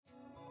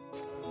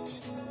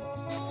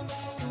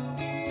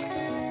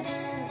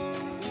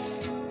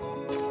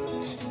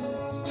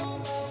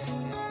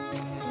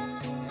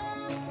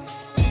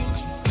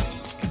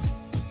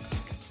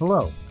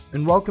Hello,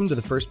 and welcome to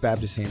the First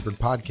Baptist Hanford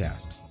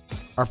podcast.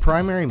 Our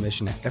primary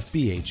mission at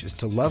FBH is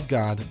to love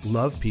God,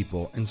 love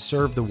people, and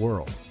serve the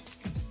world.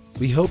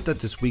 We hope that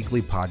this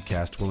weekly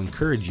podcast will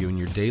encourage you in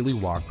your daily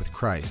walk with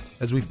Christ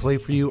as we play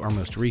for you our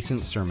most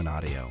recent sermon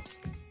audio.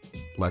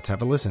 Let's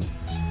have a listen.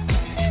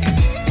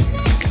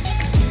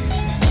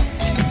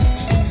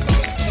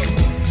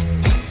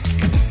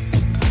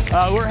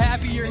 We're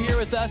happy you're here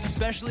with us,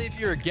 especially if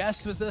you're a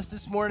guest with us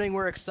this morning.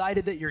 We're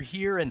excited that you're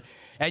here, and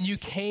you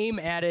came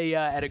at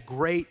a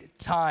great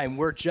time.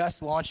 We're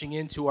just launching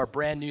into our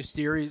brand new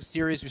series.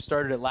 We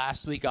started it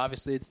last week.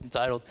 Obviously, it's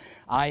entitled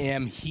I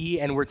Am He,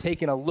 and we're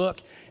taking a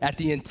look at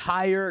the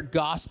entire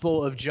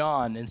Gospel of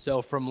John. And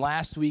so from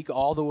last week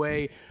all the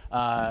way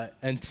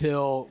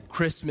until the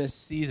Christmas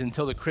season,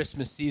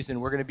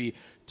 we're going to be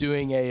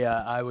doing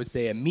I would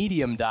say a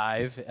medium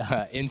dive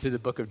into the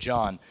book of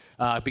John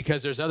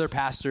because there's other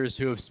pastors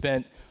who have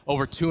spent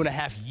over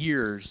 2.5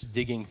 years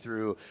digging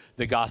through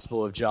the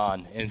Gospel of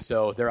John. And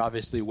so they're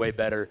obviously way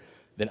better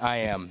than I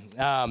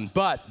am.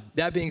 But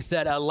that being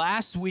said,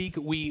 last week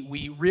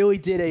we really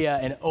did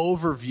an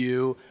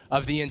overview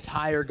of the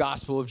entire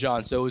Gospel of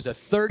John. So it was a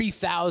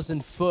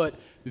 30,000-foot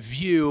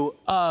view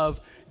of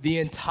the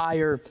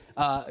entire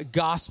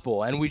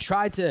gospel, and we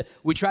tried to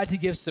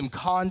give some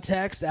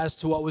context as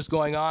to what was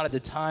going on at the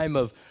time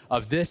of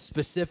this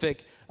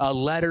specific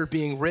letter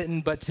being written.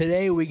 But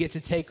today we get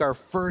to take our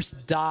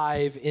first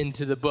dive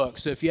into the book.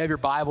 So if you have your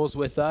Bibles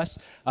with us,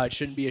 it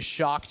shouldn't be a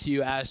shock to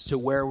you as to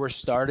where we're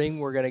starting.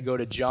 We're going to go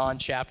to John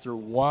chapter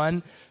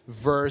 1,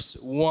 verse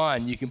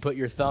 1. You can put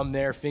your thumb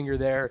there, finger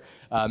there.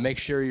 Make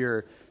sure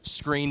your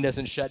screen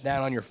doesn't shut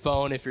down on your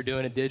phone if you're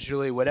doing it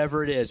digitally,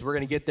 whatever it is. We're going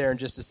to get there in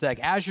just a sec.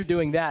 As you're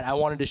doing that, I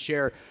wanted to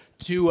share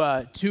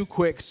two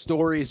quick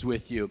stories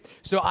with you.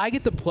 So I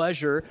get the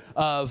pleasure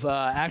of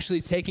actually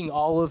taking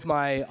all of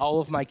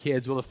my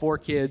kids, the 4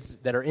 kids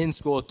that are in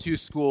school, to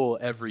school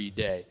every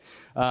day.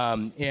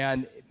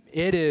 And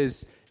it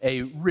is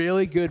a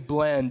really good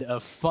blend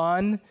of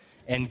fun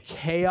and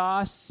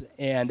chaos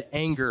and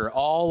anger,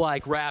 all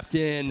like wrapped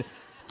in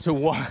to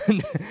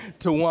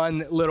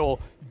one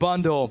little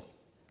bundle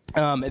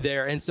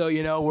there. And so,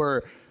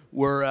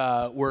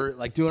 we're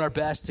like doing our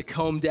best to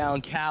comb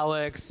down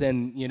Calyx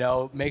and,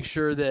 make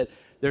sure that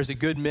there's a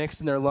good mix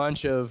in their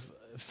lunch of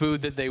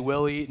food that they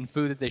will eat and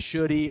food that they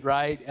should eat,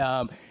 right?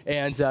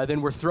 And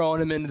then we're throwing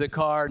them into the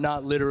car,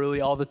 not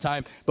literally all the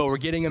time, but we're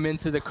getting them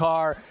into the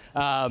car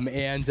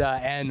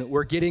and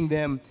we're getting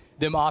them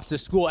off to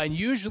school. And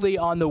usually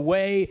on the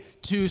way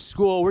to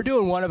school, we're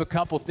doing one of a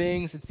couple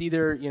things. It's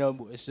either,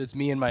 it's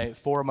me and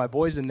 4 of my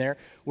boys in there.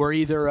 We're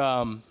either,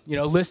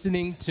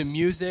 listening to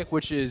music,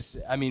 which is,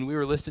 we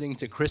were listening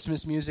to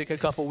Christmas music a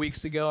couple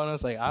weeks ago, and I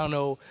was like, I don't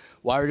know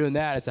why we're doing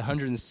that. It's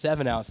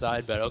 107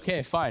 outside, but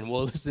okay, fine.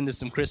 We'll listen to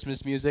some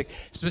Christmas music,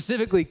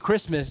 specifically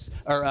Christmas,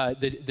 or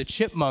the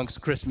Chipmunks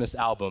Christmas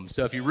album.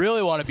 So if you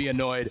really want to be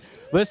annoyed,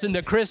 listen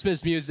to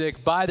Christmas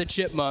music by the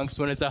Chipmunks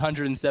when it's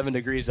 107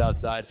 degrees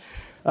outside.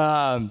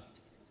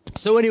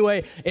 So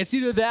anyway, it's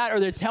either that or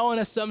they're telling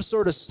us some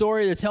sort of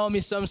story. They're telling me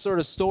some sort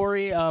of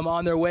story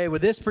on their way.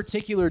 With this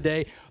particular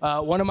day,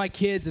 one of my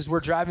kids, as we're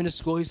driving to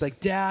school, he's like,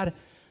 Dad,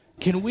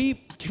 can we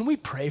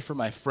pray for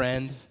my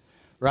friend?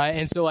 Right?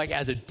 And so like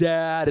as a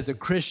dad, as a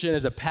Christian,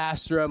 as a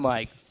pastor, I'm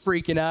like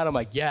freaking out. I'm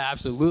like, yeah,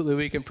 absolutely,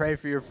 we can pray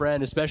for your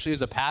friend, especially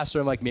as a pastor.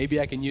 I'm like, maybe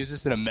I can use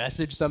this in a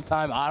message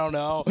sometime. I don't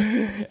know.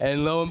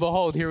 And lo and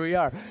behold, here we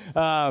are.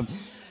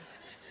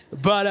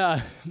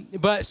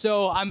 But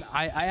so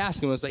I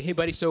asked him, I was like, hey,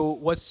 buddy, so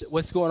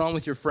what's going on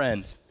with your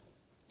friend?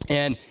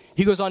 And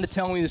he goes on to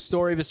tell me the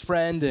story of his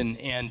friend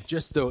and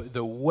just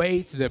the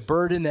weight, the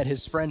burden that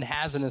his friend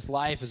has in his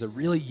life as a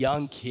really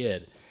young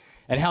kid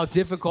and how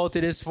difficult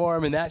it is for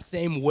him. And that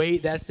same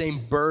weight, that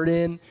same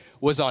burden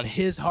was on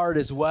his heart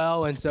as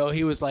well. And so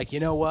he was like, you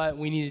know what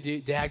we need to do?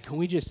 Dad,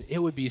 it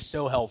would be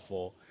so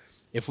helpful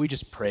if we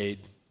just prayed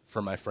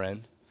for my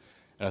friend.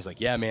 And I was like,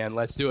 yeah, man,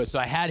 let's do it. So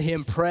I had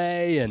him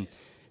pray, and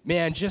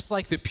man, just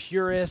like the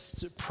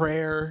purest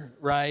prayer,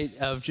 right,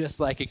 of just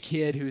like a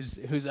kid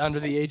who's under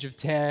the age of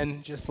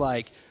 10, just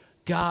like,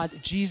 God,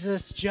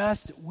 Jesus,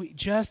 just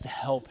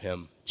help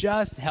him.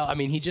 Just help.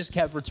 He just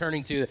kept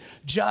returning to,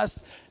 just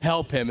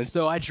help him. And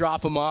so I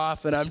drop him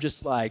off, and I'm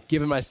just like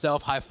giving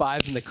myself high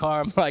fives in the car.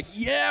 I'm like,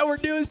 yeah, we're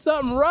doing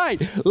something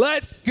right.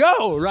 Let's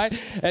go, right?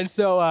 And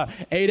so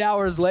 8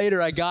 hours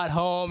later, I got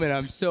home, and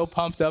I'm so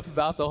pumped up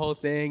about the whole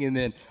thing. And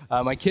then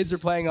my kids are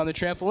playing on the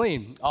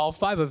trampoline, all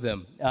 5 of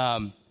them.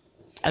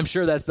 I'm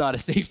sure that's not a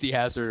safety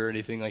hazard or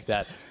anything like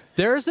that.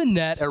 There's a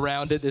net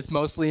around it that's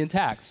mostly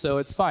intact, so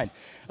it's fine.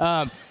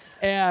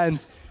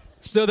 And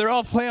so they're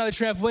all playing on the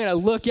trampoline. I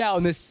look out,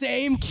 and the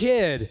same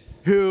kid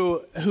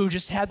who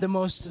just had the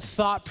most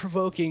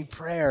thought-provoking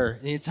prayer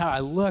the entire, I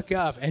look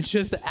up, and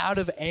just out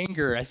of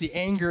anger, I see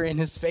anger in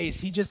his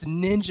face. He just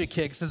ninja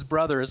kicks his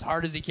brother as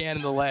hard as he can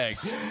in the leg.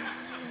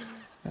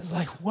 I was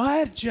like,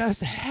 what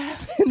just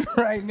happened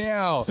right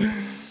now?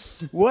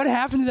 What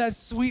happened to that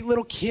sweet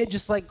little kid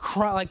just like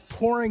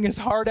pouring his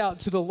heart out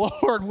to the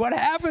Lord? What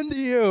happened to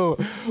you?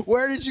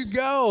 Where did you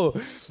go?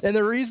 And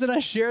the reason I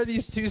share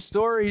these two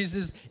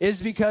stories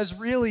is because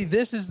really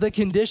this is the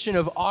condition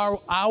of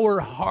our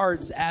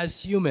hearts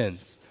as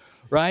humans,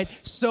 right?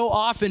 So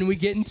often we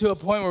get into a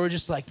point where we're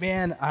just like,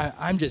 man,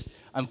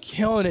 I'm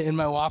killing it in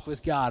my walk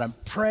with God. I'm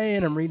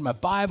praying, I'm reading my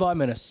Bible, I'm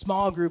in a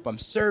small group, I'm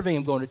serving,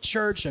 I'm going to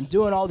church, I'm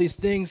doing all these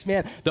things,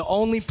 man. The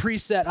only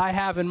preset I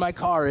have in my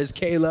car is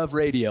K-Love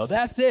Radio.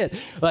 That's it.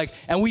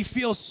 And we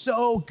feel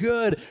so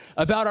good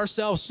about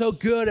ourselves, so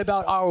good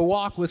about our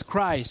walk with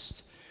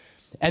Christ.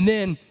 And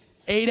then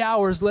 8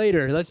 hours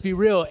later, let's be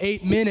real,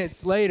 8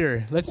 minutes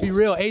later, let's be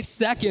real, 8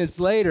 seconds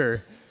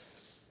later,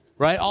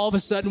 right? All of a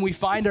sudden we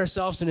find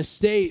ourselves in a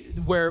state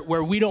where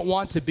we don't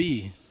want to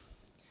be.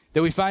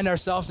 That we find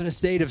ourselves in a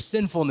state of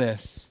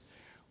sinfulness.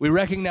 We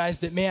recognize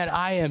that, man,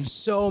 I am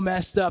so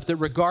messed up that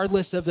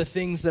regardless of the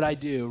things that I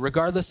do,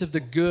 regardless of the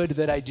good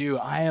that I do,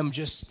 I am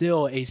just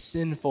still a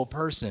sinful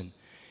person.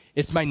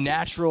 It's my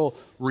natural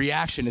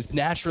reaction. It's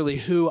naturally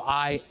who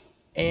I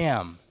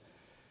am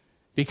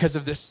because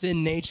of the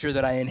sin nature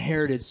that I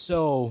inherited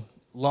so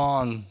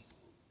long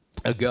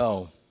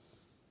ago.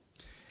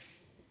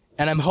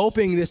 And I'm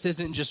hoping this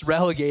isn't just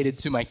relegated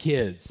to my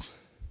kids.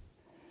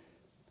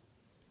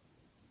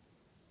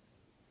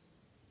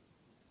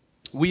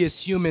 We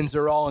as humans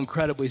are all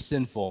incredibly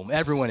sinful.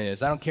 Everyone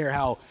is. I don't care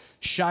how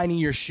shiny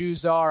your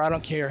shoes are. I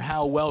don't care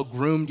how well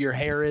groomed your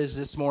hair is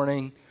this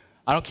morning.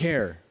 I don't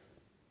care.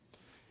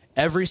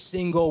 Every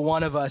single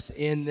one of us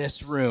in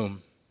this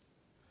room,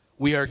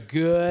 we are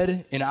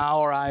good in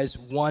our eyes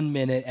 1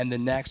 minute, and the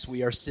next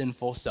we are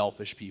sinful,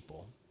 selfish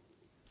people.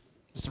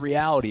 It's the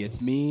reality. It's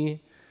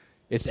me.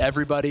 It's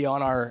everybody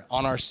on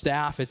our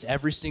staff. It's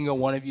every single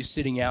one of you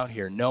sitting out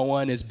here. No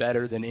one is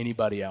better than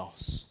anybody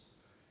else.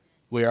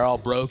 We are all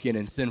broken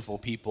and sinful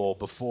people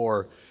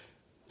before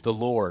the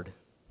Lord.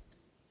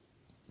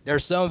 There are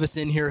some of us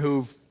in here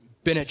who've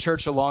been at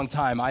church a long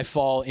time. I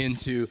fall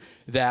into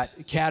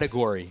that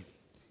category.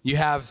 You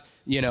have,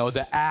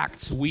 the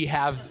act. We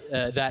have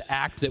that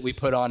act that we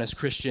put on as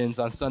Christians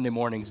on Sunday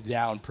mornings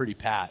down pretty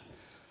pat,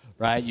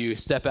 right? You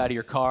step out of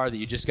your car that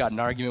you just got an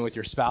argument with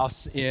your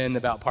spouse in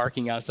about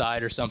parking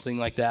outside or something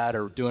like that,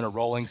 or doing a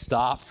rolling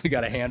stop. We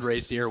got a hand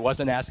raise here.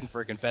 Wasn't asking for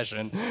a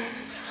confession.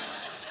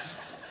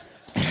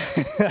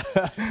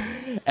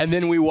 And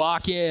then we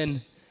walk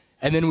in,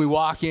 and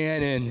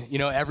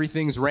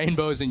everything's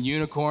rainbows and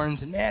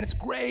unicorns, and man, it's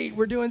great.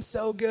 We're doing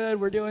so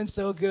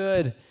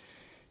good.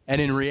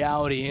 And in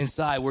reality,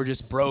 inside, we're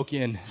just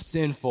broken,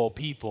 sinful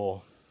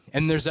people.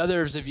 And there's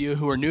others of you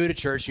who are new to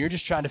church, and you're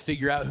just trying to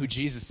figure out who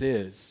Jesus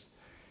is.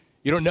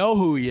 You don't know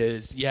who he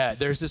is yet.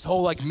 There's this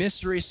whole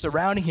mystery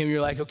surrounding him.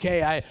 You're like,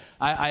 okay,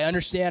 I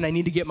understand. I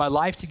need to get my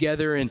life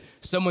together. And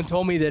someone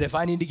told me that if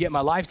I need to get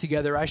my life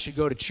together, I should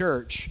go to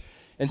church.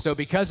 And so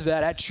because of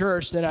that, at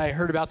church, then I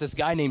heard about this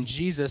guy named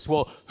Jesus.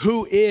 Well,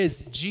 who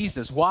is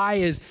Jesus? Why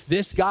is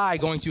this guy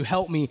going to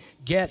help me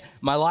get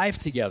my life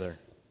together?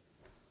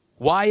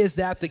 Why is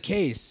that the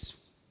case?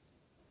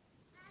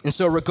 And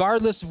so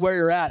regardless of where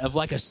you're at, of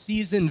a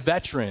seasoned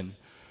veteran,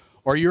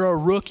 or you're a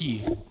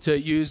rookie, to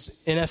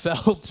use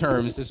NFL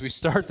terms as we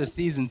start the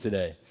season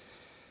today,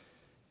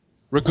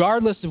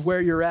 regardless of where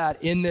you're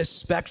at in this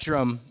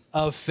spectrum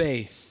of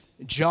faith,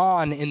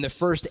 John, in the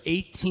first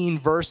 18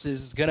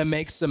 verses, is going to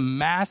make some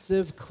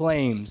massive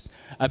claims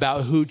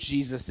about who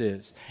Jesus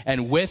is.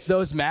 And with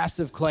those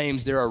massive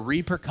claims, there are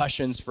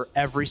repercussions for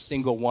every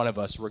single one of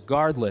us,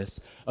 regardless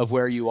of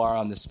where you are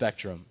on the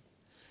spectrum.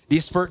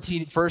 These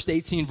first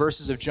 18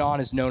 verses of John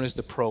is known as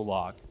the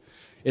prologue.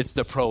 It's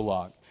the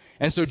prologue.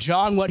 And so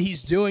John, what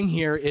he's doing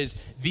here is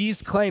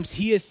these claims,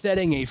 he is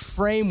setting a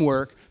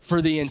framework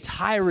for the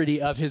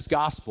entirety of his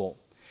gospel.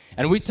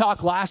 And we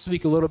talked last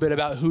week a little bit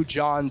about who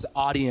John's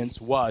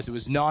audience was. It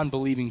was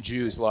non-believing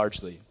Jews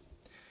largely.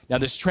 Now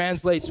this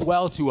translates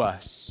well to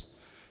us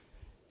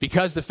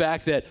because the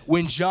fact that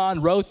when John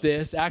wrote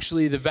this,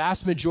 actually the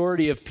vast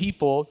majority of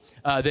people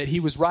that he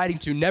was writing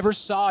to never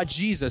saw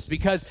Jesus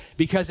because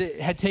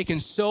it had taken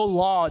so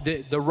long.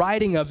 The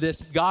writing of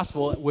this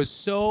gospel was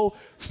so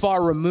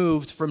far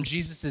removed from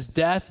Jesus'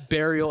 death,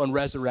 burial, and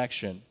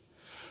resurrection.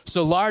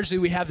 So largely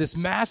we have this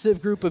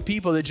massive group of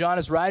people that John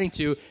is writing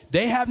to.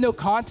 They have no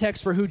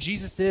context for who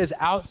Jesus is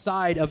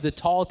outside of the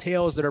tall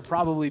tales that are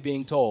probably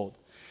being told.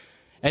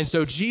 And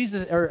so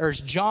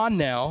John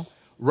now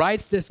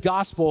writes this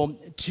gospel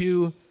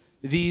to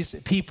these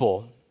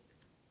people.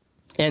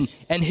 And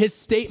his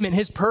statement,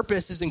 his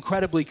purpose is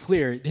incredibly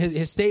clear.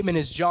 His statement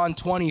is John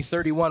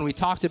 20:31. We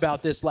talked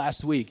about this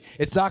last week.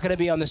 It's not going to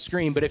be on the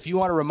screen, but if you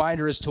want a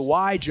reminder as to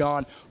why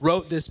John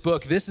wrote this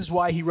book, this is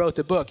why he wrote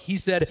the book. He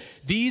said,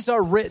 these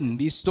are written,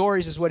 these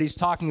stories is what he's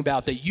talking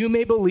about, that you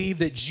may believe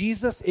that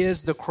Jesus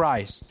is the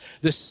Christ,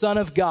 the Son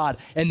of God,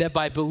 and that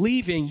by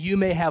believing you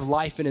may have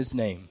life in his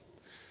name.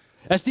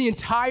 That's the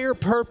entire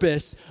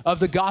purpose of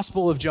the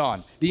Gospel of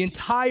John. The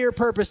entire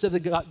purpose of the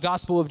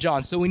Gospel of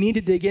John. So we need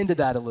to dig into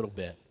that a little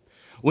bit.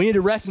 we need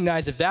to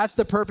recognize if that's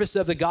the purpose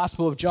of the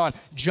Gospel of John,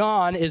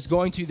 John is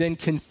going to then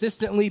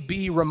consistently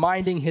be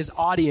reminding his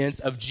audience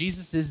of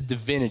Jesus'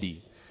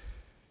 divinity.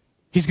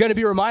 He's going to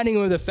be reminding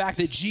them of the fact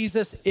that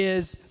Jesus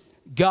is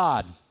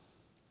God.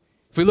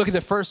 If we look at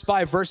the first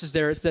 5 verses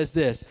there, it says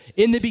this: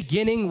 in the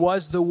beginning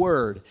was the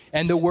Word,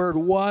 and the Word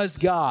was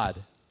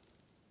God.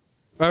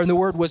 And the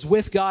Word was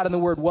with God, and the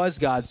Word was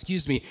God.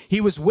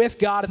 He was with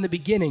God in the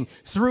beginning.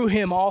 Through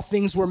him all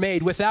things were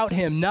made. Without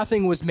him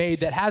nothing was made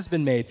that has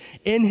been made.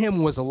 In him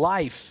was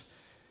life,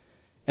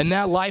 and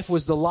that life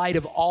was the light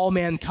of all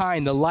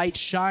mankind. The light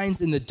shines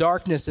in the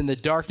darkness, and the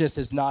darkness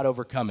has not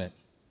overcome it.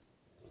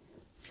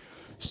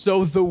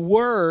 So the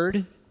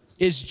Word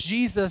is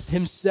Jesus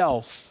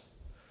himself.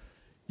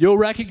 You'll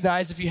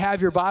recognize, if you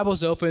have your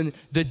Bibles open,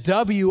 the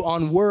W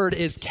on Word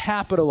is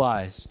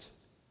capitalized.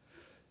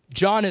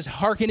 John is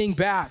hearkening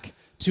back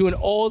to an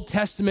Old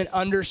Testament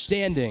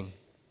understanding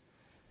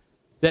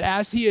that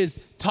as he is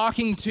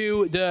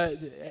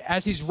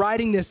as he's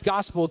writing this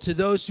gospel to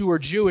those who are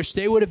Jewish,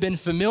 they would have been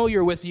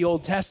familiar with the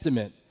Old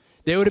Testament.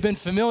 They would have been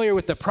familiar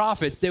with the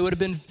prophets. They would have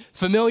been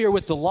familiar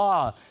with the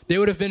law. They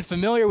would have been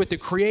familiar with the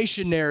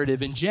creation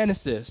narrative in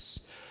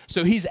Genesis.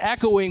 So he's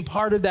echoing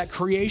part of that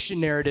creation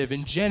narrative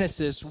in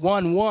Genesis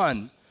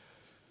 1:1,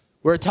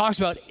 where it talks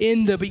about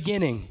in the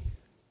beginning.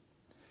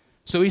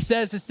 So he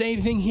says the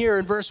same thing here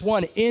in verse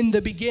 1, in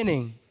the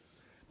beginning.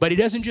 But he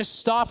doesn't just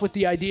stop with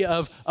the idea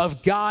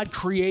of God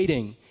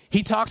creating.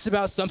 He talks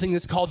about something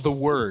that's called the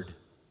Word.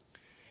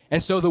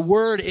 And so the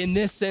Word in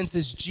this sense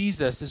is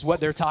Jesus, is what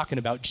they're talking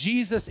about.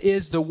 Jesus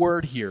is the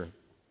Word here.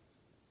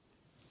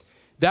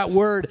 That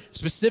word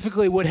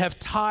specifically would have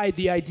tied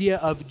the idea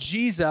of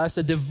Jesus,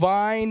 a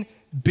divine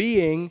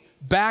being,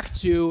 back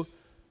to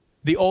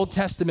the Old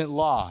Testament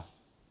law.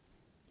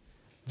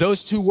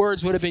 Those two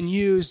words would have been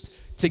used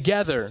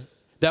together.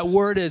 That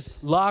word is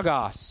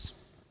logos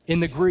in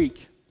the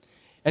Greek.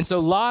 And so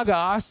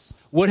logos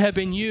would have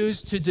been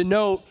used to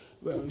denote,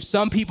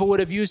 some people would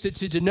have used it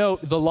to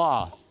denote the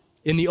law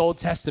in the Old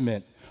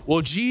Testament.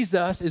 Well,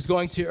 John is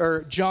going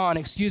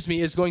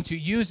to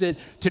use it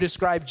to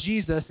describe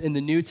Jesus in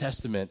the New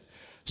Testament.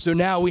 So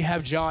now we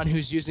have John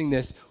who's using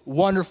this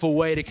wonderful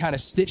way to kind of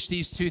stitch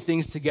these two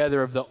things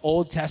together of the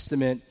Old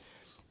Testament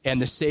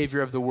and the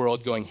Savior of the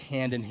world going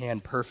hand in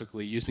hand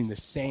perfectly, using the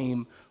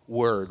same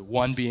word,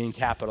 one being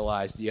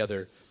capitalized, the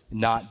other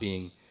not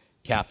being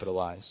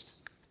capitalized.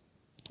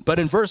 But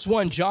in verse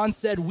 1, John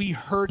said, we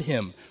heard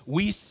him,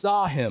 we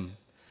saw him,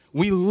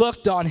 we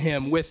looked on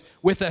him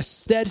with a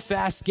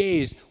steadfast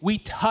gaze, we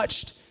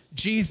touched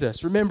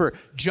Jesus. Remember,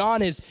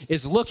 John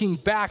is looking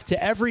back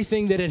to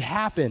everything that had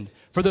happened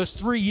for those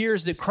 3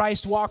 years that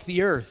Christ walked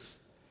the earth.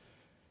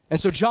 And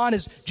so John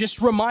is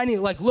just reminding,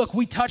 look,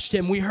 we touched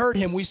him, we heard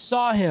him, we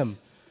saw him.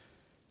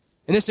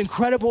 And this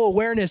incredible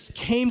awareness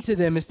came to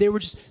them as they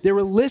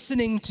were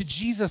listening to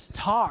Jesus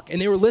talk, and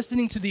they were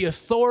listening to the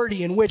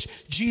authority in which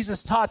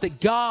Jesus taught,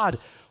 that God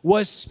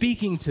was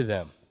speaking to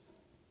them.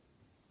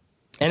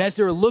 And as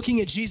they were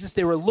looking at Jesus,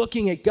 they were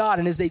looking at God.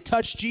 And as they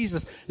touched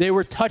Jesus, they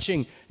were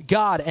touching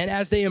God. And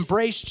as they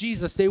embraced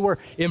Jesus, they were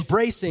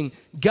embracing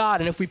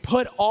God. And if we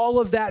put all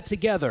of that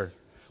together,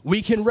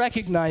 we can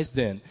recognize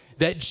then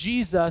that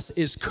Jesus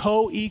is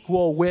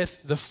co-equal with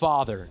the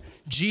Father.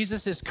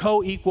 Jesus is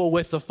co-equal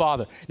with the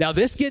Father. Now,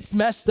 this gets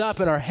messed up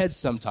in our heads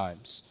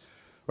sometimes,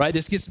 right?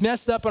 This gets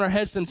messed up in our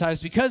heads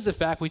sometimes because of the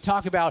fact we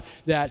talk about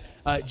that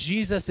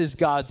Jesus is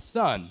God's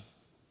Son.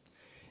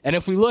 And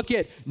if we look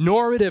at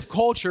normative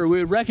culture, we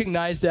would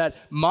recognize that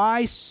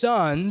my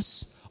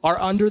sons are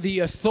under the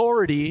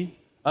authority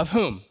of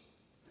whom?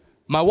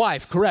 My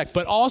wife, correct,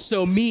 but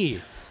also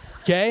me,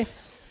 okay?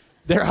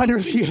 They're under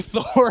the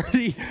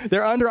authority,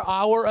 they're under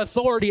our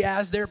authority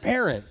as their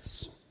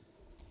parents.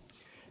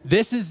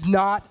 This is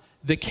not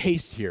the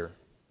case here.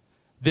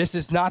 This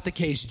is not the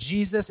case.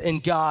 Jesus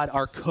and God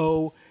are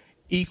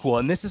co-equal.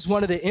 And this is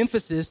one of the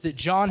emphasis that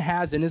John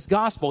has in his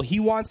gospel. He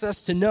wants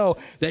us to know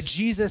that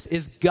Jesus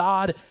is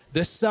God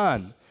the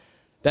Son.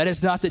 That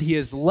is not that he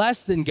is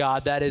less than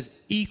God, that is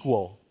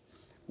equal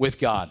with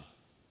God.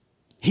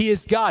 He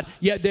is God,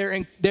 yet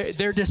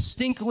they're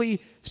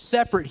distinctly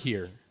separate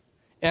here.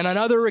 And on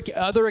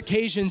other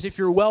occasions, if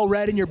you're well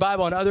read in your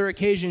Bible, on other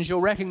occasions,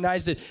 you'll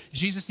recognize that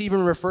Jesus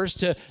even refers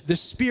to the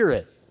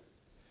Spirit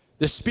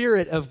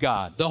of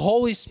God, the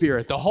Holy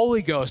Spirit, the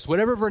Holy Ghost,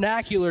 whatever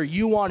vernacular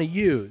you want to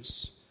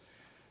use.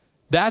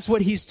 That's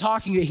what he's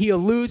talking about. He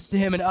alludes to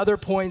him in other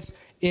points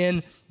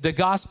in the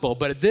gospel.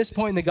 But at this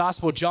point in the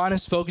gospel, John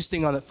is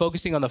focusing on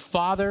the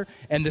Father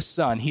and the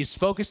Son. He's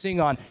focusing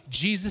on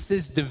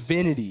Jesus'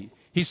 divinity.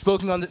 He's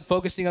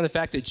focusing on the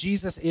fact that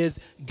Jesus is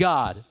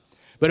God.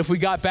 But if we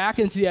got back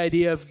into the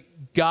idea of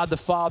God the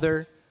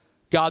Father,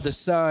 God the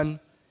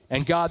Son,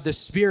 and God the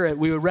Spirit,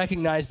 we would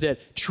recognize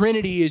that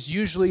Trinity is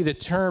usually the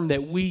term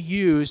that we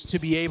use to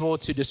be able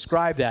to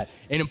describe that.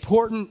 An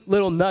important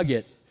little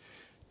nugget.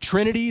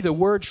 Trinity, the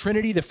word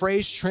Trinity, the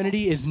phrase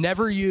Trinity is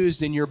never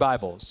used in your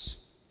Bibles.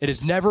 It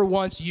is never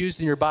once used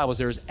in your Bibles.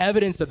 There is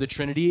evidence of the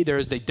Trinity. There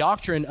is the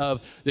doctrine of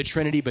the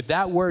Trinity, but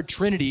that word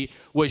Trinity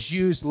was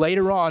used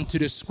later on to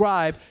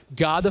describe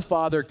God the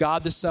Father,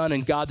 God the Son,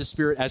 and God the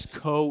Spirit as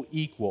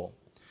co-equal.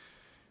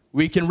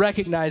 We can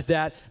recognize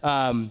that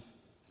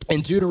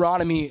in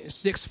Deuteronomy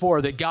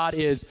 6:4,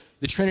 that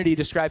the Trinity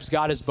describes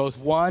God as both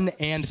one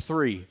and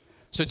three.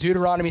 So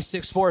Deuteronomy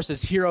 6:4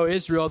 says, "Hear, O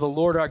Israel, the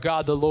Lord our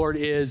God, the Lord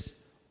is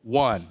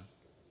one."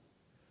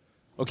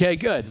 Okay,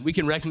 good. We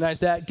can recognize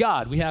that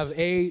God. We have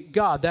a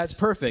God. That's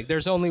perfect.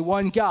 There's only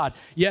one God.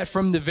 Yet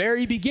from the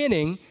very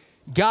beginning,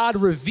 God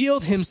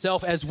revealed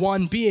himself as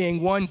one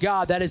being, one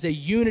God. That is a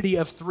unity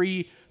of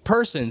three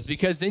persons,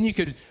 because then you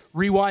could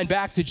rewind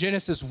back to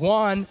Genesis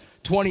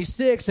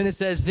 1:26, and it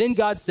says, "Then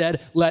God said,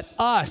 let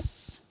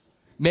us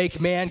make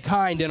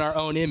mankind in our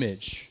own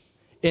image,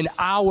 in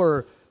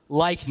our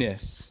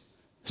likeness,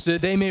 so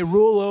that they may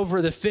rule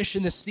over the fish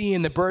in the sea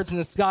and the birds in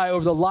the sky,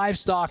 over the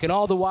livestock and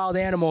all the wild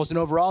animals, and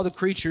over all the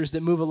creatures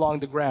that move along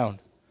the ground."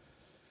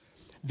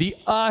 The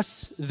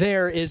us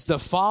there is the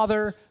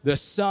Father, the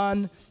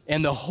Son,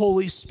 and the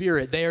Holy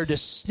Spirit. They are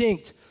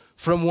distinct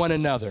from one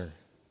another.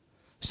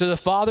 So the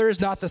Father is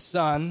not the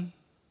Son,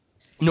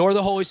 nor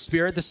the Holy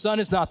Spirit. The Son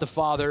is not the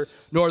Father,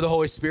 nor the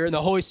Holy Spirit. And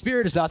the Holy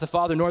Spirit is not the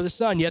Father, nor the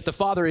Son. Yet the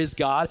Father is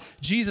God,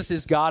 Jesus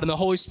is God, and the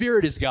Holy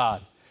Spirit is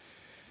God.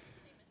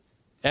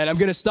 And I'm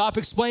going to stop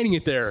explaining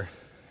it there,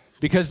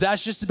 because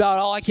that's just about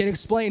all I can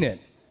explain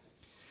it.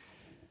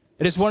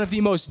 It is one of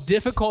the most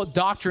difficult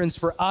doctrines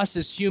for us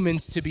as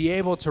humans to be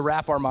able to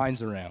wrap our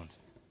minds around,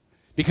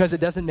 because it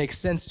doesn't make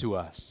sense to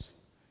us.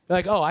 You're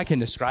like, oh, I can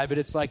describe it.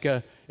 It's like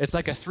a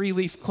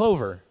three-leaf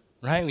clover,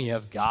 right? We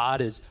have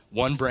God as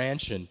one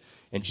branch, and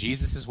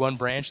Jesus is one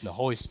branch, and the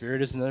Holy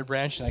Spirit is another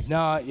branch. Like,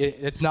 no,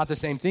 it's not the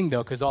same thing,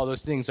 though, because all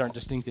those things aren't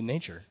distinct in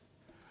nature.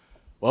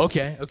 Well,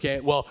 okay.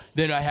 Well,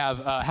 then I have,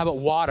 how about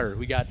water?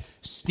 We got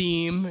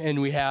steam,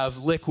 and we have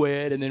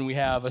liquid, and then we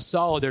have a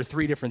solid. They're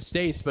three different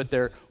states, but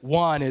they're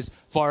one as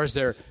far as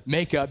their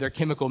makeup, their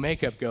chemical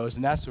makeup goes,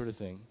 and that sort of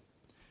thing.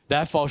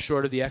 That falls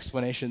short of the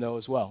explanation, though,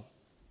 as well.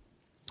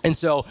 And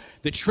so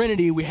the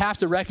Trinity, we have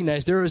to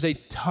recognize there is a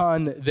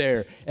ton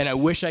there, and I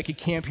wish I could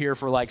camp here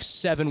for like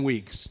 7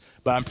 weeks,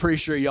 but I'm pretty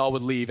sure y'all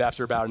would leave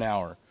after about an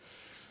hour.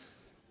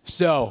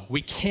 So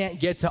we can't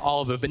get to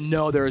all of it, but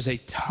no, there is a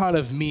ton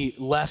of meat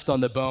left on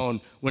the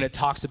bone when it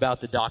talks about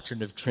the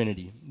doctrine of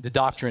Trinity, the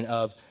doctrine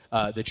of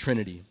the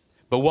Trinity.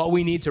 But what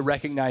we need to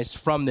recognize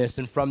from this,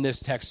 and from this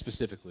text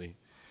specifically,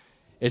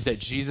 is that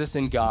Jesus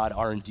and God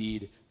are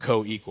indeed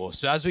co-equal.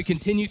 So as we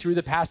continue through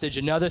the passage,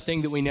 another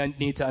thing that we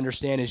need to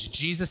understand is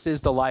Jesus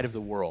is the light of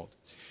the world.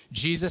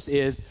 Jesus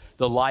is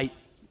the light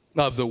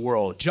of the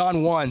world.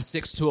 John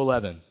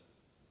 1:6-11.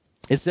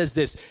 It says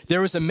this: "There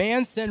was a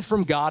man sent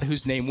from God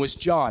whose name was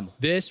John."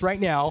 This right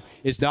now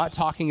is not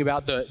talking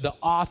about the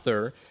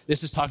author.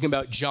 This is talking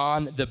about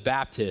John the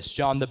Baptist,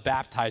 John the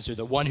Baptizer,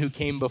 the one who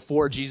came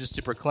before Jesus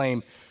to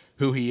proclaim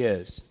who he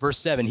is. Verse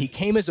 7, "He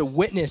came as a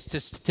witness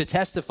to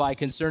testify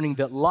concerning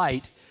the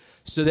light,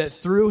 so that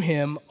through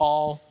him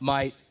all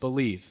might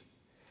believe.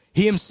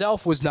 He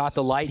himself was not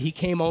the light. He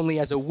came only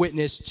as a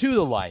witness to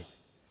the light.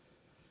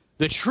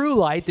 The true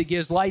light that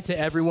gives light to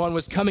everyone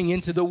was coming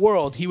into the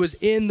world. He was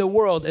in the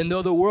world, and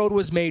though the world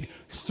was made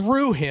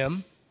through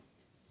him,"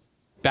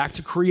 back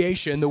to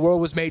creation, the world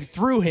was made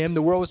through him,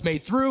 the world was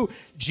made through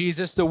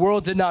Jesus, the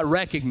world did not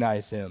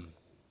recognize him.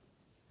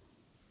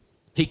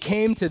 He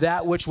came to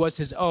that which was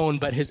his own,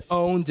 but his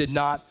own did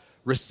not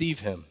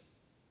receive him.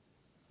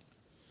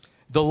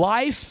 The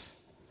life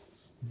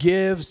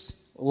gives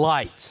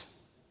light.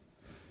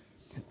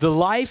 The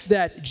life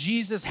that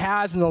Jesus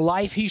has and the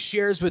life he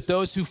shares with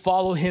those who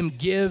follow him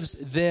gives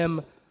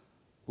them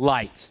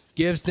light,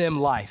 gives them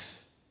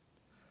life.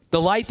 The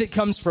light that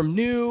comes from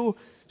new,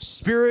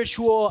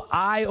 spiritual,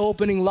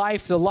 eye-opening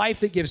life, the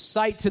life that gives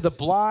sight to the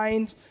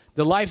blind,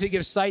 the life that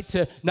gives sight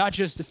to not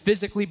just the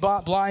physically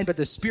blind, but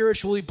the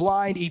spiritually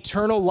blind.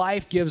 Eternal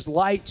life gives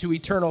light to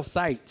eternal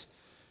sight.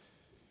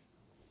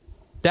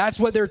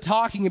 That's what they're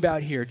talking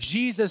about here.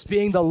 Jesus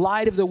being the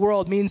light of the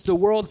world means the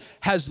world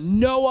has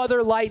no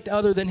other light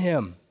other than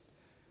him.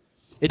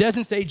 It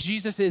doesn't say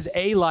Jesus is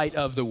a light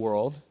of the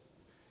world.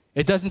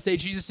 It doesn't say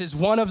Jesus is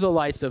one of the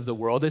lights of the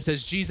world. It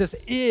says Jesus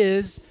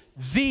is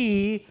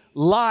the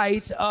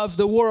light of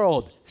the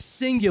world,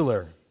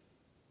 singular.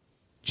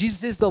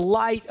 Jesus is the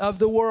light of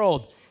the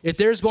world. If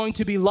there's going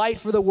to be light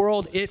for the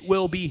world, it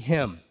will be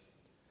him.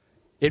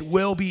 It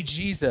will be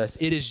Jesus.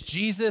 It is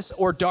Jesus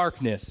or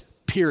darkness,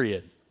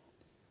 period.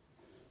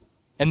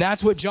 And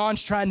that's what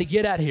John's trying to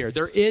get at here.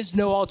 There is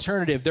no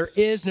alternative. There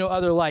is no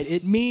other light.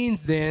 It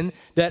means then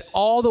that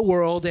all the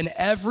world and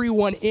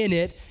everyone in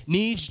it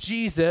needs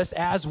Jesus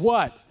as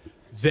what?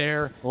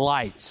 Their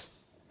light.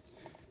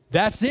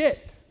 That's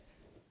it.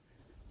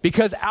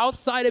 Because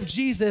outside of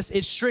Jesus,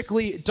 it's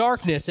strictly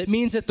darkness. It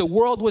means that the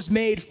world was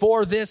made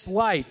for this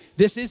light.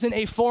 This isn't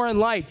a foreign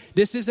light.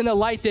 This isn't a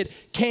light that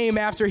came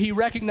after he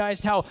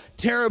recognized how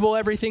terrible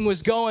everything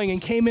was going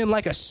and came in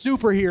like a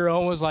superhero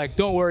and was like,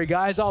 don't worry,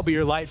 guys, I'll be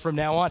your light from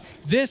now on.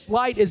 This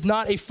light is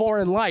not a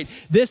foreign light.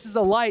 This is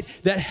a light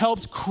that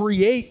helped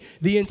create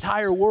the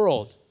entire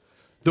world.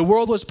 The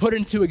world was put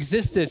into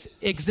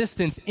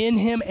existence in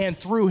him and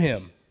through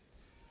him.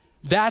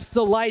 That's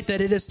the light that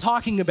it is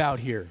talking about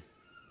here.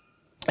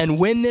 And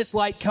when this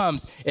light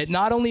comes, it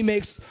not only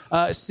makes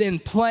sin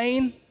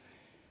plain,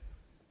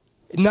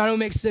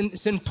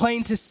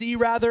 to see,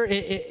 rather,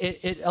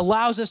 it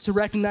allows us to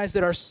recognize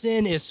that our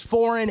sin is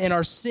foreign and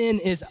our sin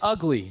is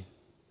ugly.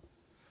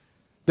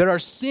 That our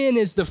sin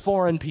is the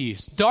foreign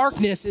piece.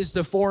 Darkness is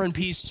the foreign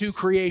piece to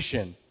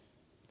creation,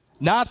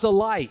 not the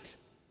light.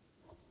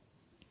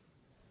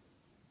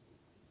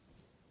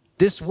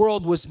 This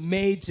world was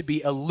made to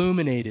be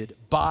illuminated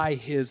by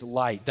his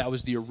light. That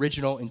was the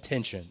original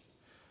intention.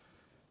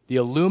 The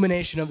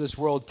illumination of this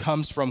world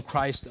comes from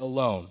Christ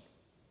alone.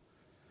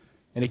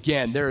 And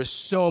again, there is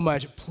so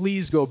much.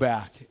 Please go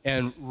back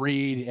and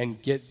read and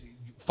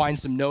find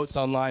some notes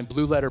online,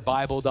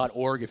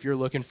 blueletterbible.org. If you're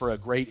looking for a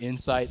great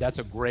insight, that's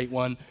a great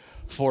one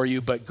for you.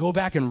 But go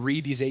back and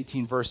read these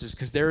 18 verses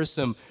because there is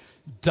some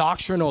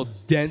doctrinal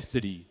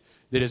density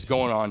that is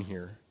going on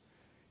here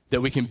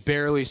that we can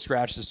barely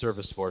scratch the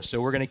surface for.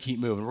 So we're going to keep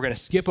moving. We're going to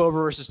skip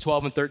over verses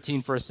 12 and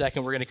 13 for a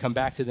second. We're going to come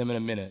back to them in a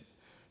minute.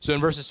 So in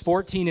verses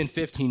 14 and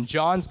 15,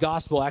 John's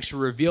gospel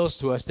actually reveals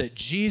to us that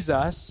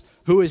Jesus,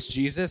 who is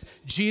Jesus?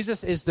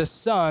 Jesus is the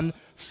Son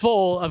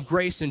full of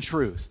grace and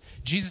truth.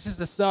 Jesus is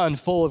the Son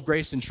full of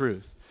grace and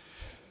truth.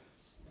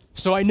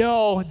 So I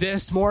know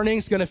this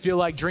morning's going to feel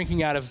like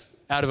drinking out of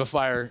a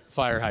fire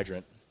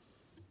hydrant.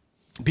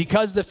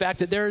 Because of the fact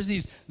that there's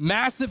these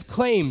massive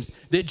claims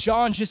that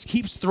John just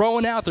keeps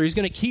throwing out there. He's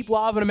going to keep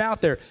lobbing them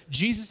out there.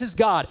 Jesus is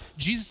God.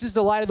 Jesus is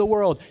the light of the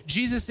world.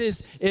 Jesus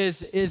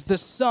is the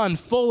Son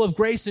full of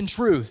grace and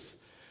truth.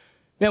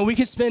 Man, we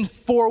could spend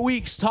 4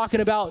 weeks talking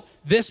about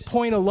this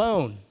point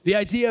alone, the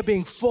idea of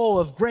being full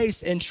of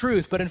grace and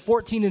truth. But in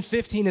 14 and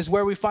 15 is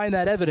where we find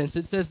that evidence.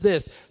 It says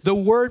this, the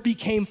Word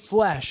became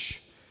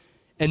flesh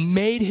and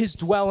made his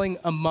dwelling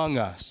among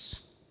us.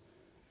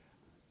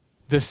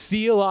 The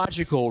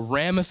theological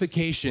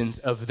ramifications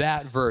of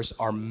that verse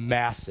are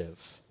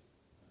massive.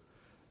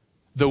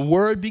 The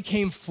Word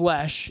became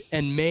flesh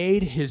and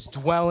made his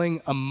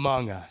dwelling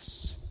among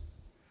us.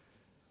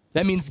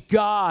 That means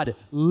God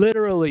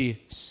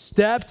literally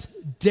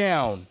stepped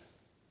down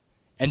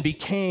and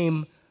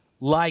became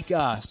like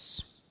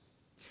us.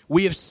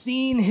 We have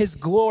seen his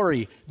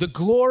glory, the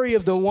glory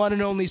of the one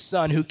and only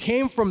Son who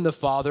came from the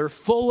Father,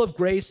 full of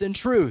grace and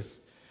truth.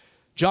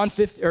 John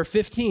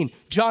 15,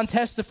 John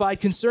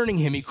testified concerning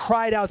him. He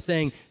cried out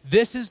saying,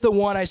 this is the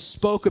one I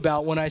spoke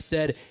about when I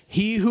said,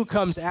 he who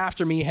comes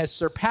after me has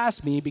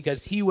surpassed me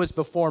because he was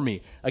before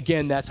me.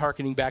 Again, that's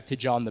hearkening back to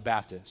John the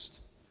Baptist.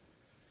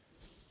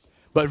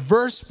 But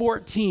verse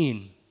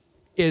 14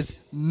 is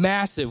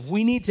massive.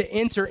 We need to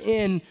enter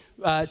in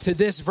to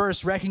this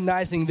verse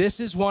recognizing this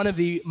is one of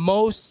the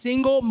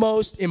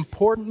most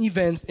important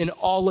events in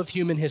all of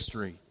human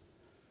history.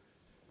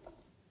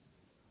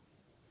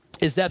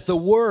 Is that the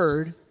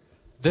Word,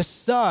 the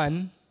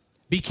Son,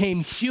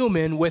 became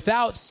human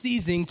without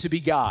ceasing to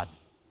be God.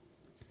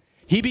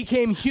 He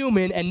became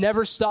human and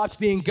never stopped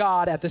being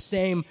God at the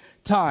same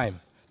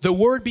time. The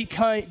Word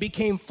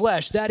became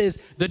flesh. That is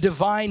the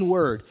divine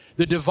Word.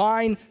 The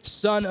divine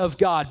Son of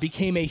God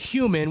became a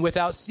human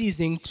without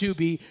ceasing to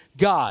be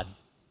God.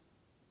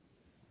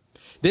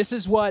 This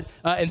is what,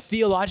 in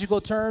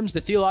theological terms,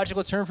 the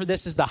theological term for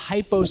this is the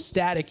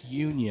hypostatic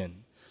union.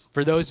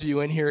 For those of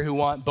you in here who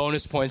want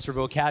bonus points for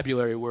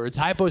vocabulary words,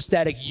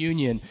 hypostatic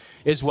union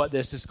is what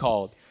this is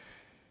called.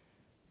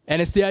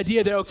 And it's the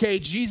idea that, okay,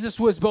 Jesus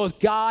was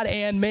both God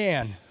and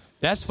man.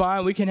 That's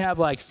fine. We can have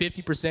like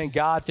 50%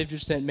 God,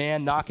 50%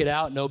 man, knock it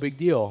out, no big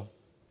deal.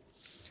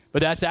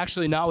 But that's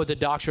actually not what the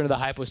doctrine of the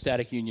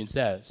hypostatic union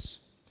says.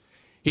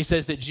 It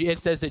says that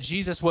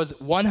Jesus was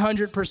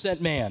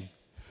 100% man,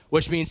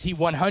 which means he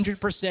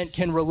 100%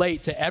 can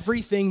relate to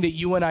everything that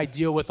you and I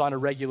deal with on a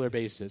regular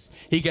basis.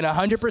 He can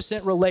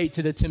 100% relate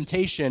to the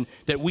temptation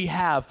that we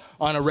have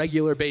on a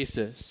regular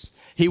basis.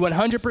 He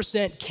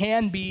 100%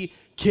 can be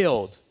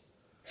killed.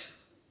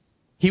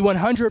 He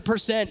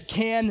 100%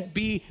 can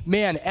be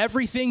man.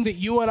 Everything that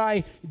you and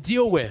I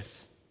deal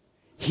with,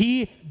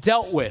 he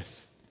dealt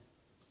with.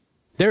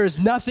 There is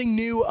nothing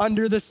new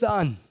under the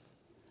sun.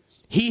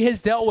 He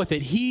has dealt with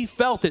it. He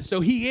felt it.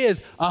 So he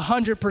is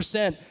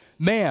 100%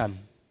 man.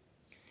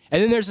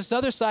 And then there's this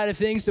other side of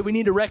things that we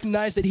need to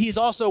recognize that he's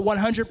also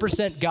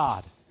 100%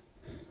 God.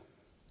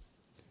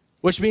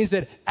 Which means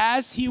that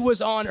as he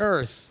was on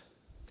earth,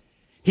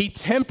 he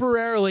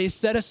temporarily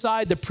set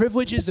aside the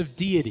privileges of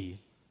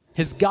deity,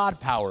 his God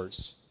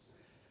powers.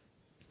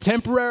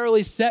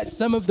 Temporarily set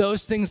some of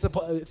those things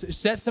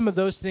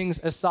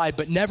aside,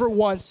 but never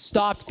once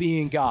stopped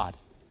being God.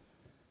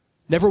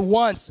 Never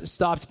once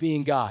stopped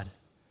being God.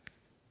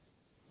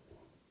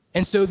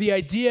 And so the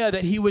idea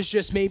that he was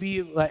just maybe,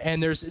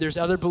 and there's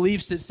other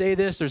beliefs that say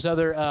this, there's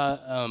other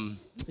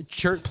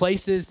church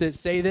places that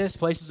say this,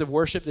 places of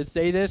worship that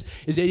say this,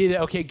 is the idea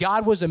that, okay,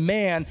 God was a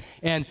man,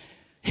 and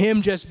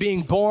him just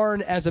being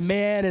born as a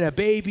man and a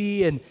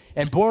baby and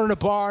born in a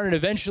barn, and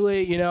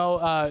eventually,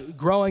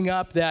 growing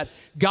up, that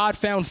God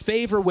found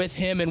favor with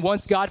him, and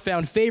once God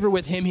found favor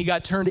with him, he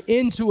got turned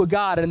into a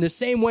God. And in the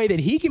same way that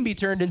he can be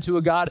turned into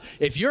a God,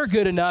 if you're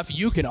good enough,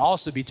 you can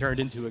also be turned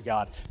into a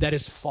God. That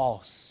is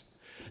false.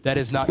 That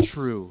is not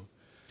true.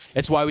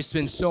 It's why we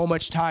spend so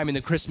much time in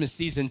the Christmas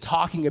season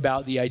talking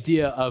about the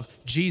idea of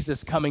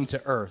Jesus coming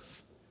to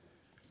earth.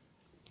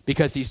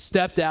 Because he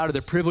stepped out of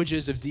the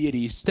privileges of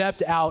deity,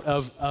 stepped out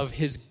of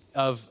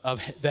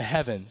the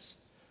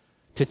heavens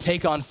to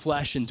take on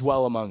flesh and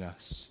dwell among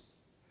us.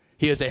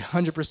 He is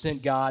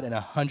 100% God and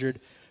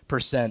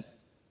 100%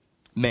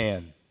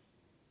 man.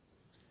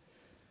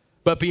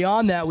 But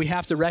beyond that, we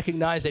have to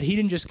recognize that he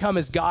didn't just come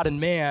as God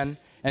and man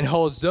and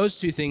holds those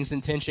two things in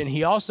tension.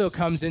 He also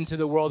comes into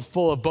the world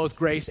full of both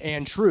grace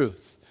and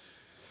truth.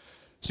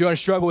 So you want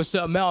to struggle with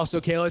something else?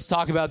 Okay, let's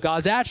talk about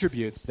God's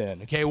attributes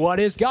then. Okay, what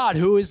is God?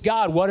 Who is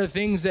God? What are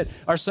things that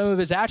are some of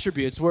his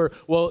attributes?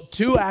 Well,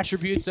 two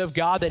attributes of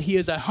God that he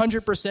is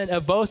 100%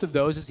 of both of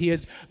those is he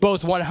is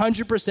both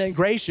 100%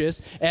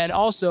 gracious and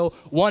also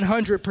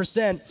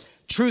 100%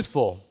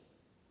 truthful.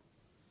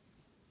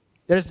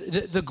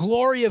 The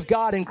glory of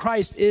God in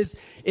Christ is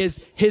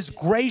his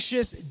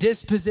gracious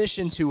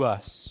disposition to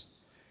us,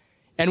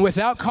 and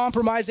without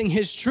compromising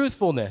his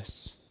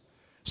truthfulness.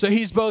 So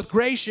he's both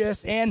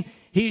gracious and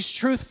he's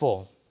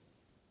truthful.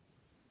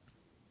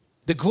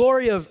 The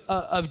glory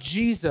of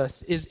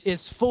Jesus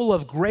is full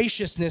of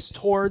graciousness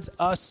towards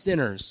us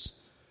sinners,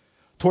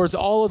 towards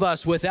all of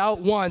us,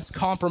 without once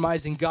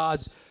compromising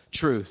God's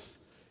truth.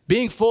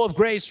 Being full of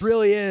grace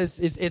really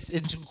it's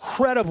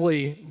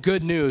incredibly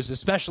good news,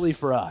 especially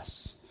for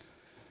us.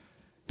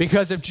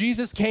 Because if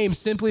Jesus came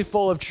simply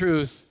full of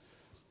truth,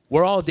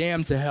 we're all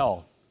damned to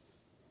hell.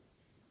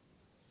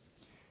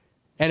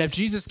 And if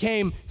Jesus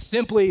came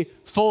simply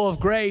full of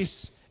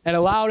grace and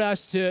allowed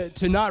us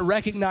to not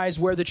recognize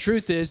where the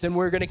truth is, then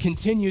we're going to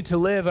continue to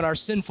live in our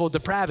sinful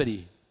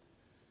depravity.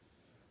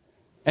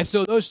 And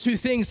so those two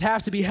things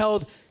have to be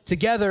held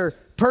together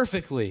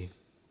perfectly.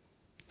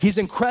 He's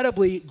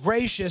incredibly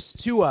gracious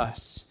to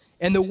us.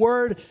 And the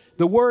word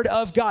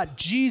of God,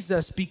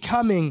 Jesus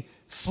becoming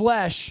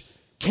flesh,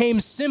 came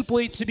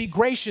simply to be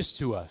gracious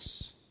to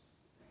us.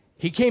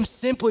 He came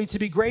simply to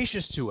be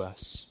gracious to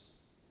us.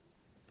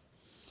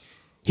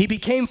 He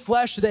became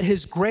flesh so that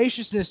his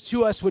graciousness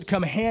to us would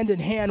come hand in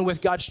hand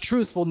with God's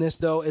truthfulness,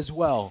 though, as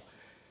well.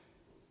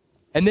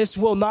 And this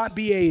will not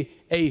be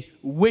a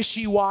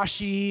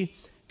wishy-washy,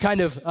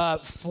 kind of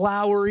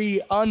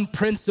flowery,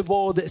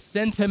 unprincipled,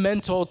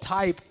 sentimental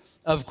type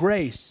of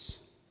grace.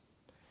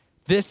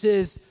 This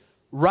is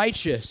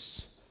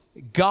righteous,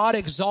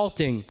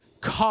 God-exalting,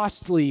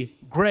 costly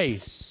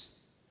grace.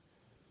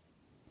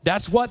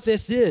 That's what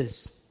this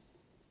is.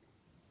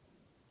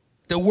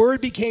 The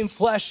Word became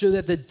flesh so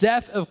that the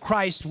death of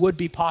Christ would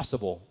be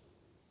possible.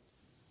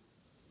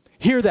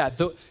 Hear that.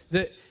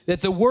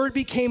 That the Word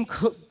became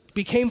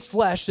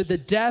flesh so that the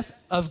death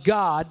of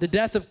God, the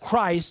death of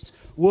Christ,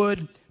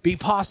 would be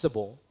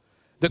possible.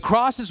 The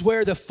cross is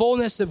where the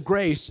fullness of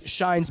grace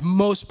shines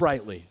most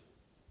brightly.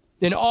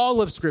 In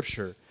all of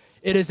Scripture,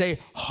 it is a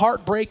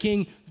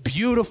heartbreaking,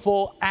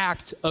 beautiful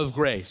act of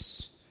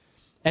grace.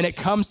 And it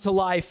comes to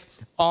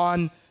life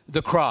on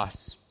the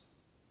cross.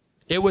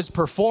 It was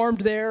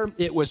performed there,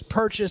 it was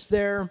purchased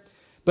there,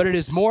 but it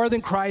is more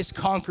than Christ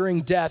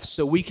conquering death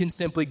so we can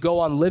simply go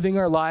on living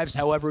our lives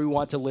however we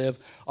want to live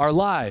our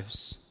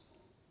lives.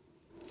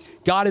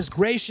 God is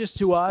gracious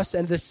to us,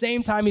 and at the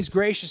same time he's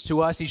gracious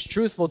to us, he's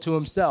truthful to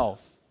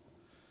himself.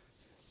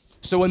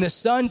 So when the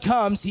Son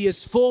comes, he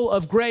is full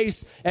of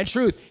grace and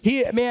truth.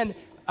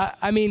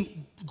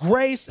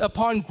 Grace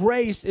upon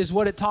grace is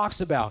what it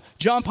talks about.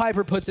 John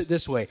Piper puts it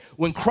this way: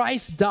 when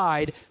Christ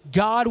died,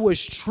 God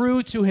was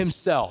true to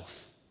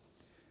himself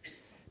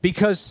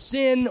because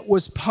sin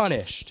was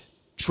punished.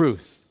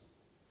 Truth.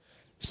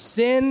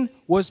 Sin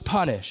was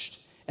punished.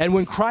 And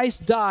when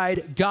Christ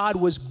died, God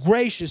was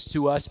gracious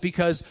to us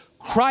because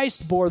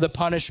Christ bore the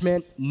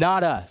punishment,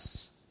 not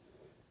us.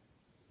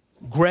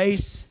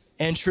 Grace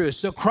and truth.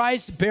 So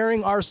Christ,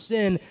 bearing our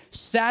sin,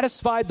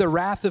 satisfied the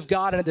wrath of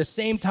God and at the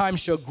same time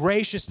showed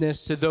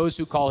graciousness to those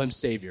who call him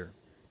Savior.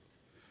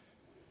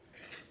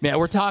 Man,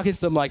 we're talking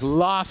some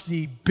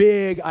lofty,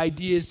 big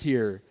ideas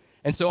here.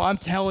 And so I'm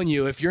telling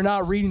you, if you're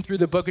not reading through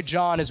the book of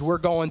John as we're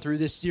going through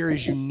this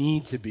series, you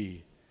need to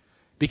be.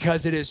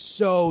 Because it is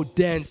so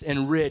dense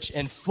and rich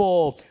and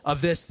full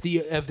of this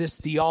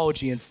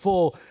theology and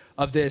full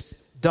of this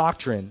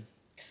doctrine.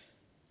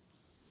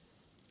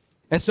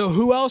 And so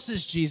who else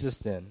is Jesus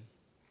then?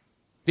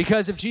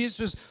 Because if Jesus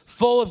was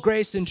full of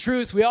grace and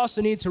truth, we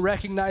also need to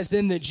recognize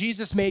then that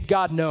Jesus made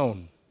God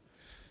known.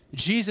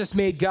 Jesus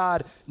made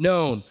God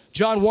known.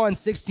 John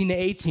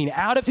 1:16-18.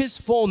 Out of his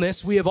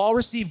fullness, we have all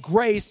received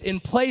grace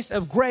in place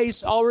of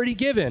grace already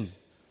given.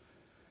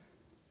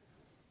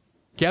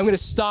 Okay, I'm going to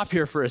stop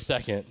here for a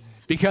second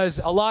because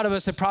a lot of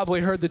us have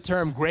probably heard the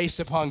term grace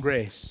upon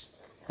grace.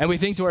 And we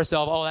think to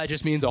ourselves, oh, that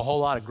just means a whole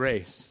lot of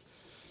grace.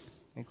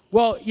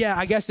 Well, yeah,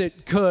 I guess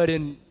it could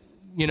in,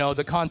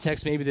 the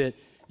context maybe that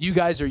you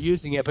guys are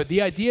using it. But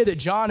the idea that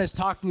John is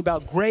talking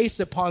about grace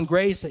upon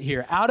grace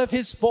here, out of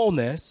his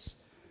fullness,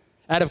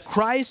 out of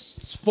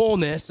Christ's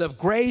fullness of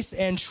grace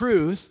and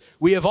truth,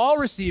 we have all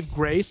received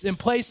grace in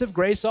place of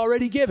grace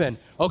already given.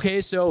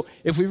 Okay, so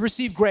if we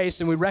receive grace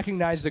and we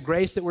recognize the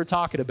grace that we're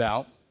talking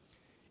about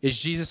is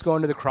Jesus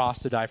going to the cross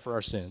to die for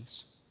our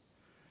sins,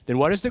 then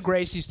what is the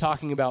grace he's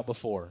talking about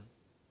before?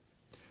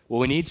 Well,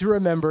 we need to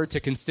remember to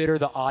consider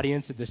the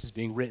audience that this is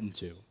being written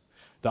to.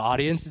 The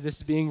audience that this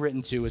is being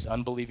written to is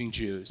unbelieving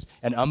Jews,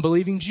 and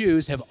unbelieving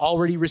Jews have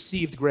already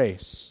received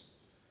grace.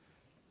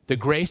 The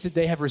grace that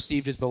they have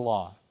received is the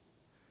law,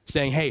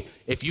 saying, hey,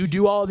 if you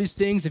do all of these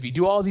things, if you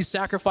do all of these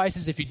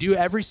sacrifices, if you do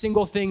every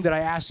single thing that I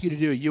ask you to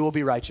do, you will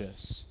be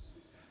righteous.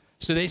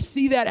 So they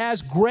see that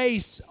as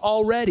grace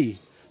already.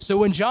 So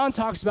when John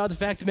talks about the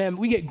fact that, man,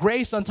 we get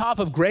grace on top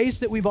of grace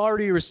that we've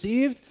already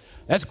received,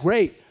 that's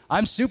great.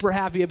 I'm super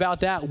happy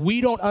about that.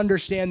 We don't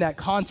understand that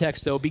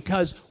context, though,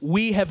 because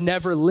we have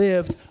never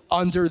lived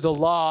under the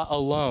law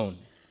alone.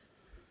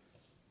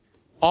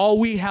 All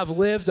we have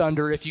lived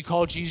under, if you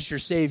call Jesus your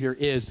Savior,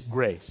 is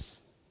grace,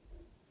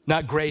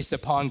 not grace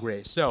upon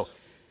grace. So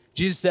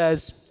Jesus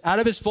says, out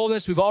of his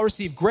fullness, we've all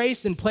received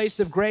grace in place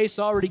of grace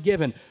already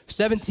given.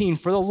 17,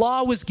 for the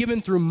law was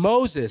given through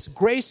Moses.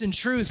 Grace and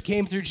truth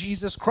came through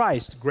Jesus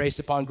Christ. Grace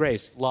upon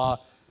grace. Law,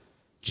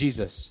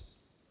 Jesus.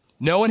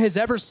 No one has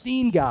ever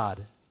seen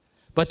God,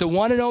 but the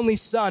one and only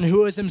Son,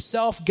 who is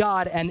himself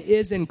God and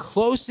is in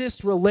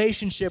closest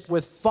relationship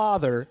with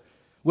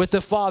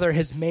the Father,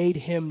 has made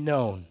him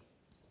known.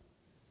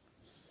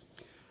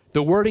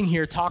 The wording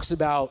here talks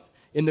about,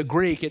 in the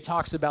Greek, it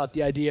talks about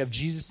the idea of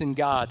Jesus and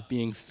God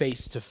being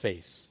face to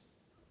face.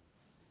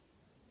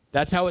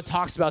 That's how it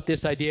talks about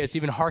this idea. It's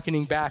even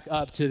hearkening back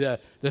up to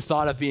the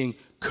thought of being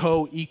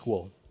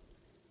co-equal.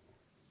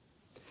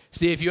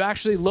 See, if you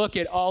actually look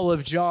at all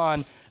of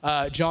John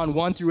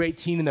 1 through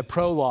 18 in the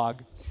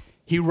prologue,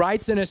 he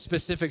writes in a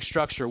specific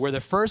structure where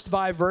the first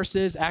 5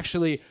 verses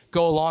actually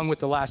go along with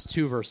the last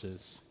 2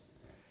 verses.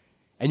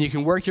 And you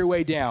can work your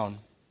way down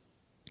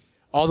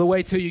all the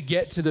way till you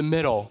get to the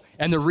middle.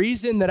 And the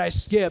reason that I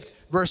skipped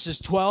verses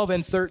 12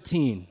 and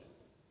 13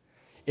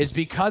 is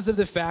because of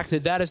the fact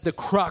that that is the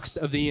crux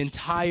of the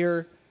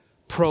entire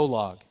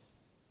prologue.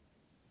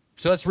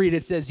 So let's read.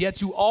 It says, yet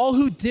to all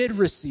who did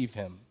receive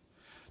him,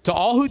 to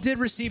all who did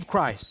receive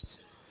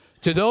Christ,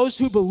 to those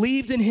who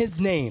believed in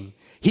his name,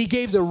 he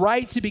gave the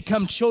right to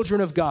become children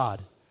of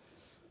God.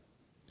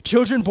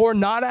 Children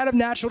born not out of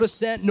natural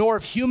descent, nor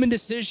of human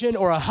decision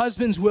or a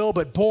husband's will,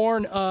 but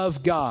born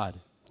of God.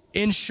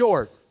 In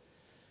short,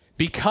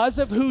 because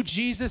of who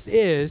Jesus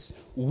is,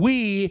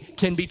 we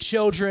can be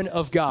children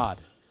of God.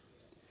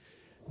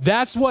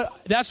 That's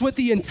what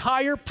the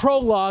entire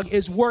prologue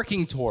is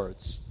working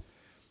towards.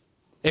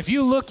 If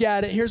you look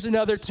at it, here's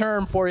another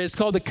term for it. It's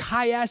called the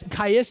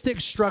chiastic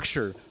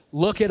structure.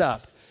 Look it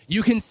up.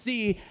 You can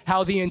see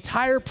how the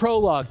entire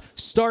prologue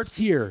starts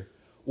here,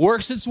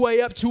 works its way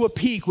up to a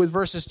peak with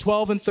verses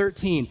 12 and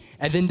 13,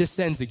 and then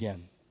descends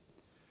again.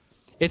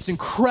 It's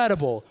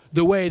incredible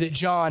the way that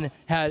John,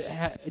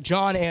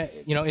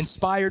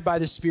 inspired by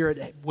the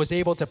Spirit, was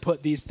able to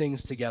put these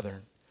things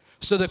together.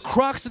 So the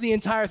crux of the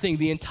entire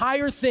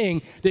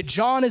thing that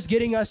John is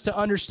getting us to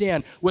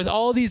understand with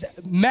all these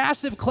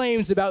massive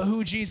claims about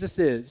who Jesus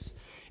is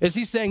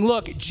he's saying,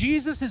 look,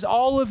 Jesus is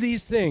all of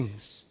these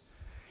things.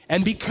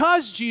 And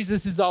because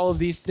Jesus is all of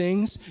these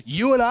things,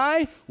 you and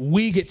I,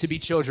 we get to be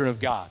children of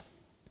God.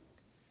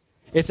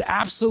 It's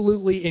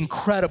absolutely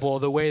incredible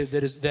the way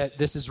that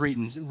this is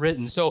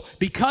written. So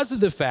because of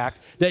the fact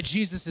that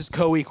Jesus is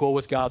co-equal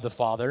with God the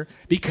Father,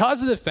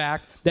 because of the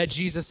fact that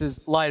Jesus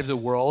is light of the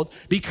world,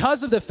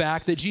 because of the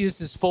fact that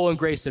Jesus is full in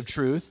grace of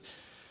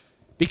truth,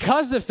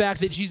 because of the fact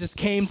that Jesus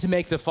came to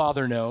make the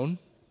Father known,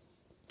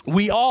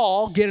 we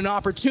all get an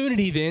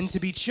opportunity then to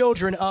be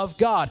children of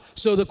God.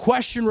 So the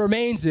question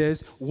remains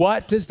is,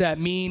 what does that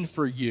mean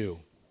for you?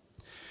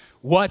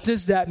 What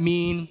does that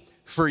mean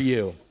for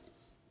you?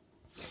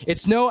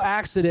 It's no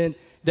accident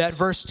that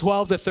verse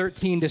 12 to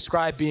 13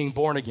 describe being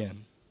born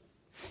again.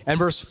 And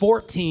verse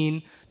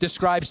 14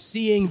 describes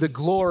seeing the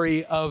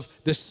glory of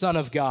the Son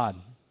of God.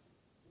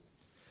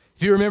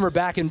 If you remember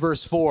back in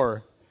verse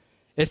 4,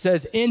 it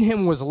says, in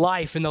him was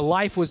life, and the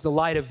life was the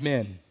light of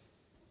men.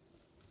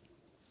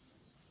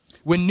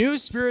 When new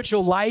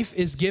spiritual life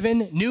is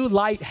given, new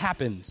light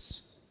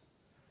happens.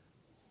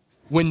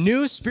 When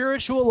new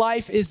spiritual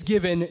life is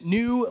given,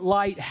 new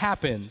light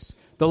happens.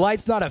 The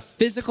light's not a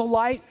physical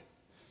light.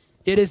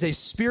 It is a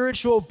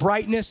spiritual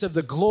brightness of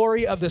the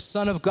glory of the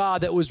Son of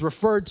God that was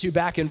referred to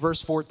back in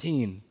verse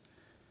 14.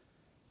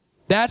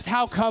 That's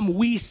how come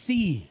we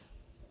see.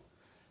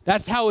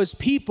 That's how as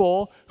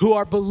people who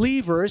are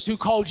believers, who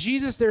call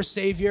Jesus their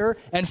Savior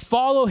and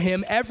follow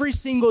him every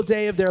single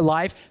day of their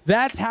life,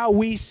 that's how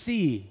we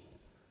see.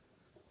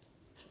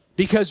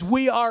 because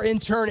we are in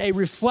turn a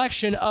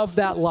reflection of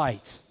that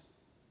light.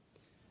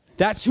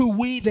 That's who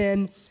we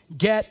then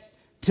get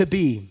to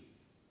be.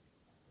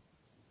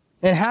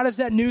 And how does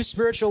that new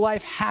spiritual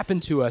life happen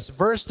to us?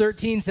 Verse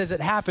 13 says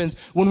it happens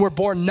when we're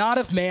born not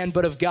of man,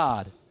 but of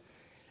God.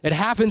 It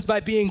happens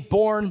by being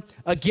born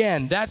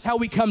again. That's how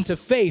we come to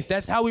faith.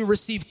 That's how we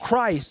receive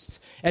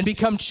Christ and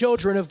become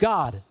children of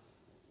God.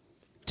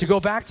 To go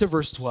back to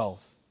verse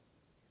 12.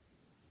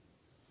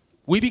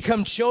 We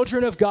become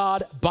children of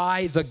God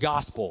by the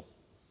gospel.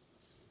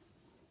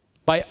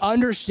 By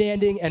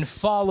understanding and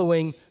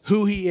following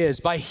who he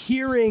is. By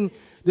hearing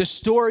the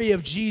story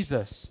of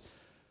Jesus.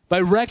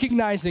 By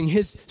recognizing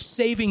his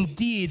saving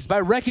deeds, by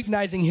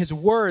recognizing his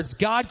words,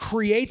 God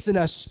creates in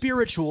us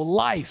spiritual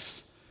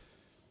life.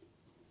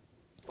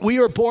 We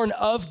are born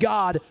of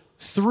God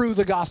through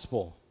the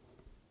gospel.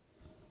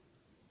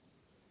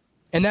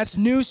 And that's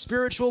new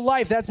spiritual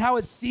life. That's how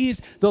it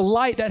sees the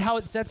light. That's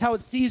how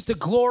it sees the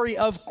glory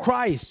of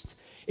Christ.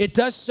 It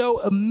does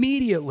so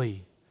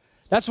immediately.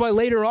 That's why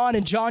later on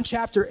in John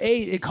chapter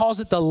 8, it calls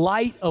it the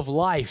light of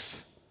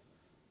life.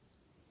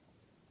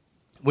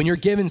 When you're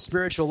given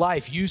spiritual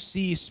life, you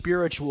see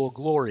spiritual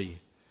glory.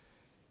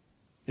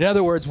 In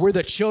other words, we're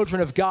the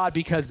children of God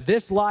because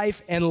this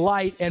life and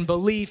light and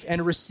belief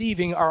and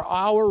receiving are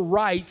our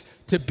right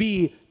to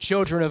be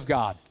children of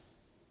God.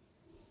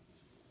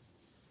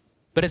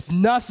 But it's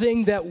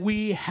nothing that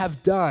we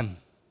have done.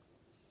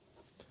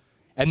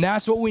 And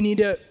that's what we need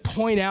to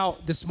point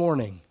out this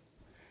morning.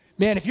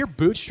 Man, if you're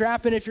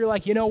bootstrapping, if you're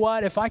like, you know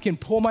what, if I can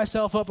pull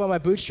myself up on my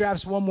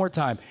bootstraps one more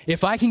time,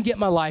 if I can get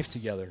my life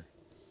together,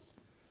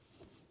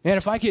 man,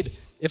 if I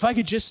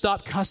could just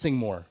stop cussing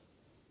more,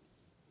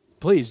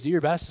 please do your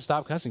best to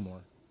stop cussing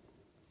more.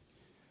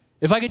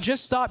 If I could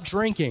just stop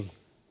drinking,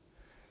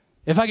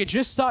 if I could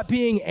just stop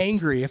being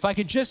angry, if I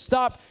could just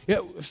stop,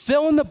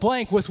 fill in the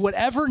blank with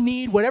whatever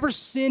need, whatever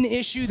sin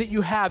issue that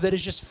you have that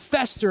is just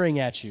festering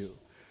at you,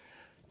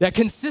 that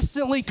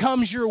consistently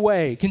comes your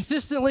way,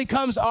 consistently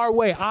comes our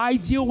way. I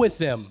deal with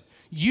them.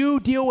 You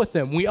deal with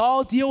them. We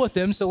all deal with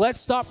them, so let's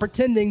stop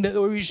pretending that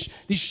we're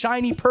these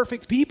shiny,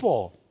 perfect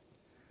people.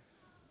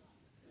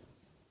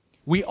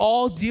 We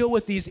all deal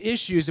with these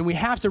issues, and we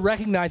have to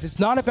recognize it's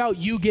not about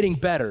you getting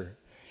better.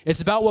 It's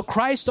about what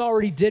Christ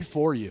already did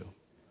for you.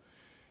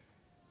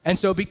 And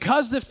so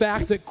because of the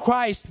fact that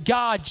Christ,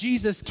 God,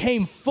 Jesus,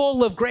 came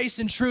full of grace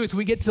and truth,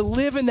 we get to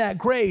live in that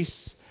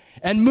grace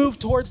and move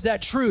towards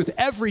that truth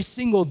every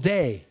single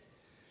day.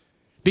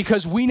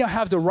 Because we now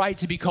have the right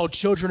to be called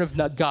children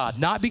of God.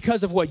 Not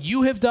because of what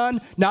you have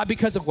done, not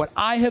because of what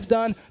I have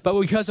done, but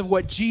because of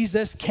what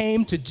Jesus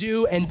came to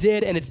do and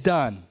did, and it's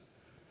done.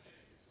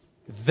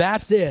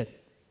 That's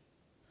it.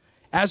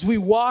 As we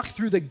walk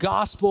through the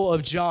Gospel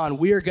of John,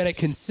 we are going to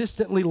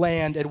consistently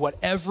land at what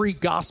every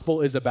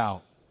gospel is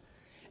about.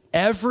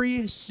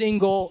 Every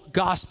single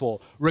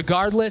gospel,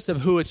 regardless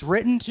of who it's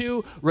written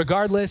to,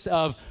 regardless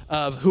of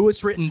who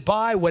it's written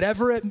by,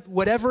 whatever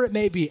it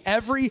may be,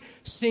 every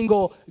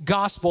single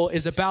gospel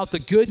is about the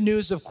good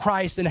news of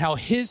Christ and how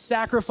his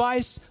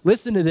sacrifice,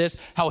 listen to this,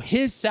 how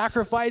his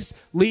sacrifice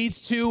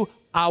leads to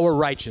our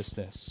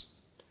righteousness.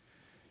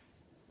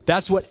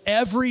 That's what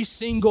every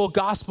single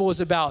gospel is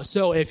about.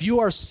 So if you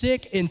are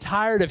sick and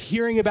tired of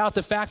hearing about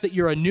the fact that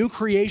you're a new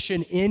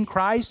creation in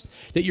Christ,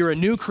 that you're a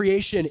new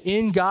creation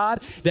in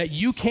God, that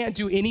you can't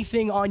do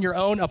anything on your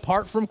own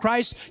apart from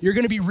Christ, you're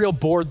going to be real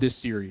bored this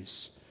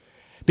series.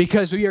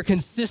 Because we are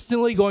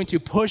consistently going to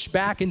push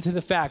back into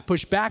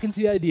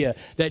the idea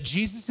that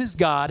Jesus is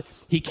God,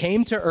 he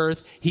came to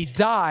earth, he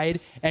died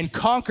and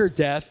conquered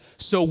death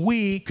so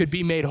we could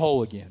be made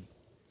whole again.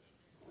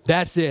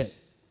 That's it.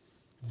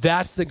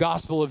 That's the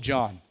Gospel of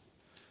John.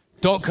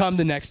 Don't come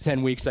the next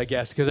 10 weeks, I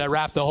guess, because I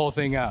wrapped the whole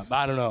thing up.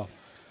 I don't know.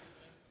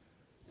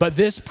 But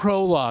this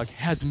prologue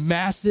has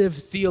massive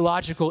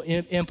theological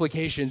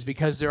implications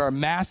because there are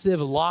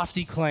massive,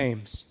 lofty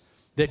claims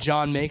that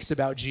John makes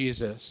about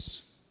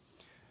Jesus.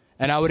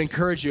 And I would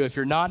encourage you, if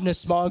you're not in a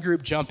small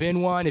group, jump in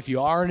one. If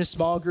you are in a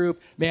small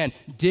group, man,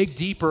 dig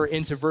deeper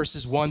into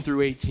verses 1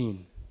 through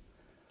 18.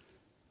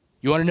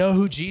 You want to know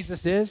who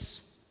Jesus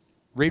is?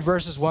 Read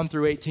verses 1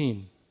 through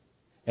 18.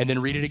 And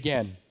then read it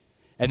again,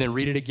 and then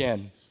read it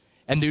again.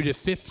 And due to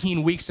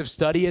 15 weeks of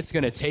study it's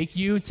going to take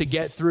you to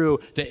get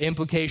through the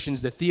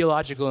implications, the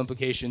theological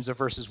implications of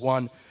verses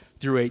 1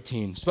 through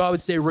 18. So I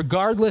would say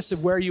regardless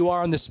of where you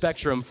are on the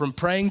spectrum, from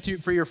praying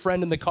for your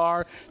friend in the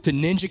car to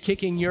ninja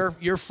kicking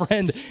your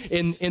friend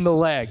in the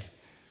leg,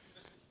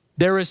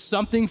 there is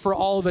something for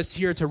all of us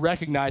here to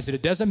recognize that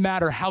it doesn't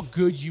matter how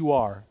good you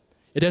are.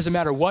 It doesn't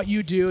matter what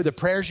you do, the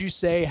prayers you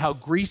say, how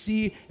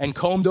greasy and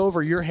combed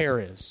over your hair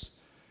is.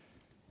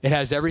 It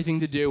has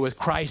everything to do with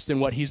Christ and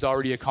what he's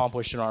already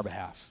accomplished in our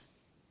behalf.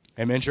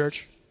 Amen,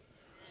 church?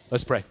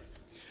 Let's pray.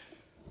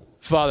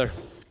 Father,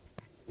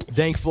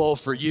 thankful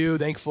for you,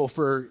 thankful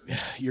for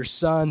your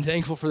son,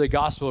 thankful for the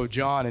Gospel of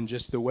John and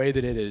just the way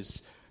that it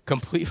is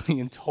completely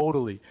and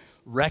totally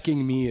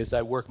wrecking me as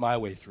I work my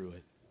way through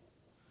it.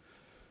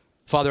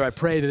 Father, I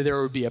pray that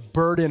there would be a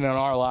burden in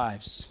our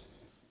lives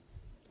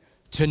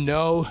to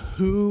know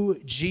who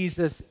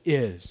Jesus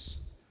is.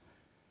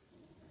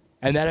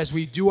 And that as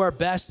we do our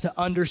best to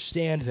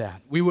understand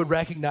that, we would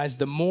recognize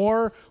the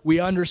more we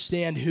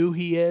understand who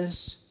he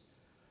is,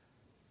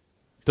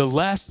 the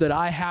less that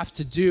I have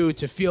to do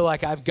to feel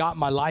like I've got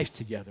my life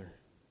together.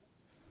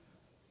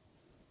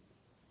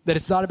 That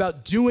it's not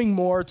about doing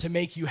more to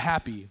make you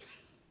happy.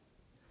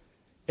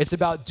 It's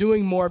about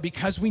doing more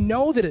because we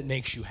know that it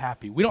makes you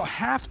happy. We don't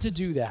have to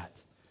do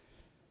that.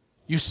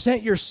 You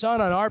sent your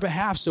son on our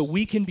behalf so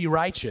we can be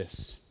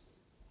righteous.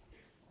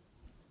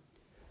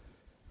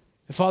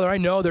 And Father, I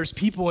know there's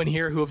people in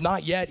here who have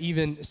not yet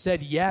even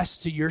said yes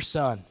to your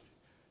son,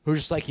 who are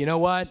just like, you know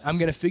what? I'm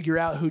going to figure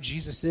out who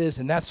Jesus is,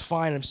 and that's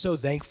fine. I'm so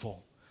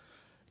thankful,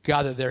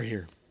 God, that they're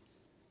here.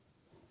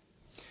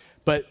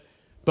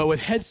 But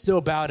with head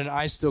still bowed and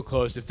eyes still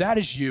closed, if that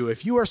is you,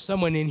 if you are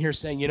someone in here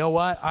saying, you know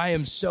what? I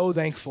am so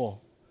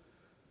thankful.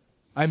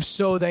 I'm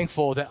so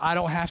thankful that I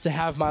don't have to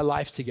have my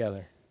life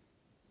together,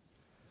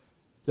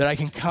 that I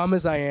can come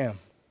as I am,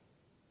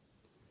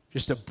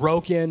 just a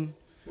broken,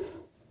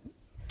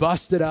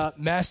 busted up,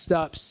 messed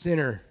up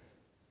sinner.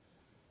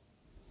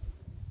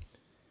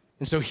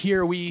 And so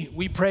here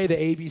we pray the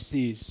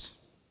ABCs,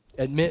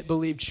 admit,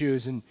 believe,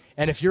 choose. And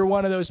if you're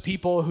one of those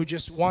people who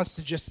just wants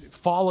to just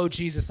follow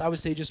Jesus, I would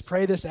say just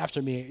pray this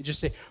after me. Just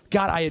say,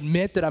 God, I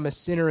admit that I'm a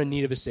sinner in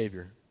need of a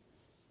Savior.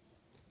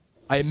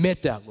 I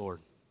admit that, Lord.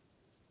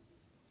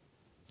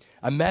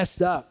 I'm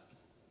messed up.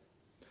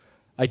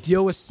 I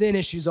deal with sin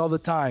issues all the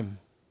time.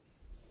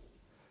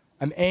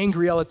 I'm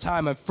angry all the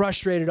time. I'm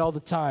frustrated all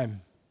the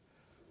time.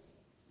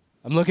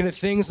 I'm looking at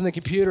things on the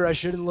computer I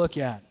shouldn't look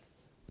at.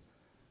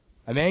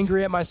 I'm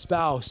angry at my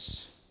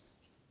spouse.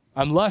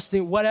 I'm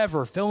lusting,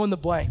 whatever, fill in the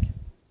blank.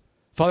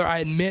 Father, I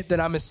admit that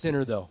I'm a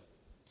sinner, though.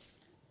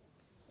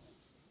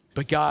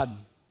 But God,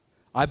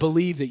 I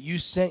believe that you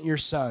sent your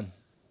son,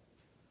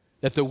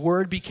 that the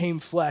word became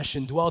flesh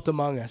and dwelt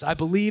among us. I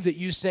believe that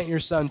you sent your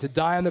son to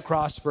die on the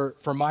cross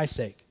for my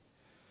sake,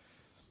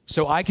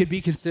 so I could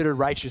be considered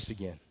righteous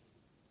again.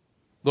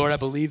 Lord, I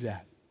believe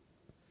that.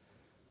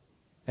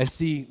 And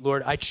see,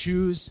 Lord, I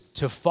choose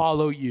to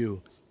follow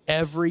you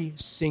every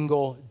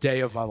single day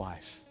of my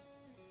life.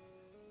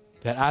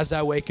 That as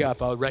I wake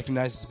up, I'll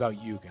recognize it's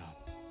about you, God.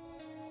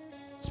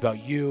 It's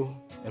about you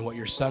and what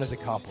your son has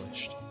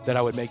accomplished, that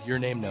I would make your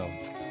name known.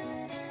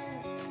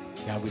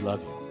 God, we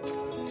love you.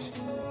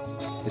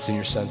 It's in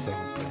your son's name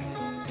we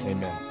pray.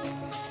 Amen.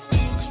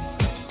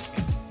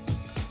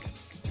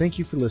 Thank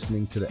you for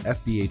listening to the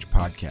FBH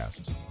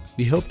podcast.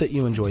 We hope that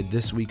you enjoyed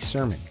this week's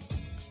sermon.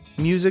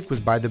 Music was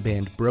by the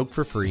band Broke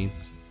for Free,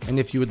 and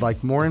if you would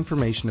like more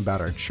information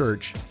about our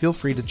church, feel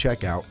free to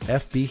check out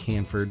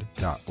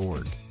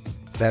fbhanford.org.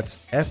 That's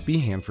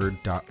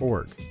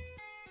fbhanford.org.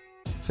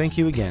 Thank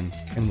you again,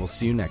 and we'll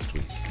see you next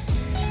week.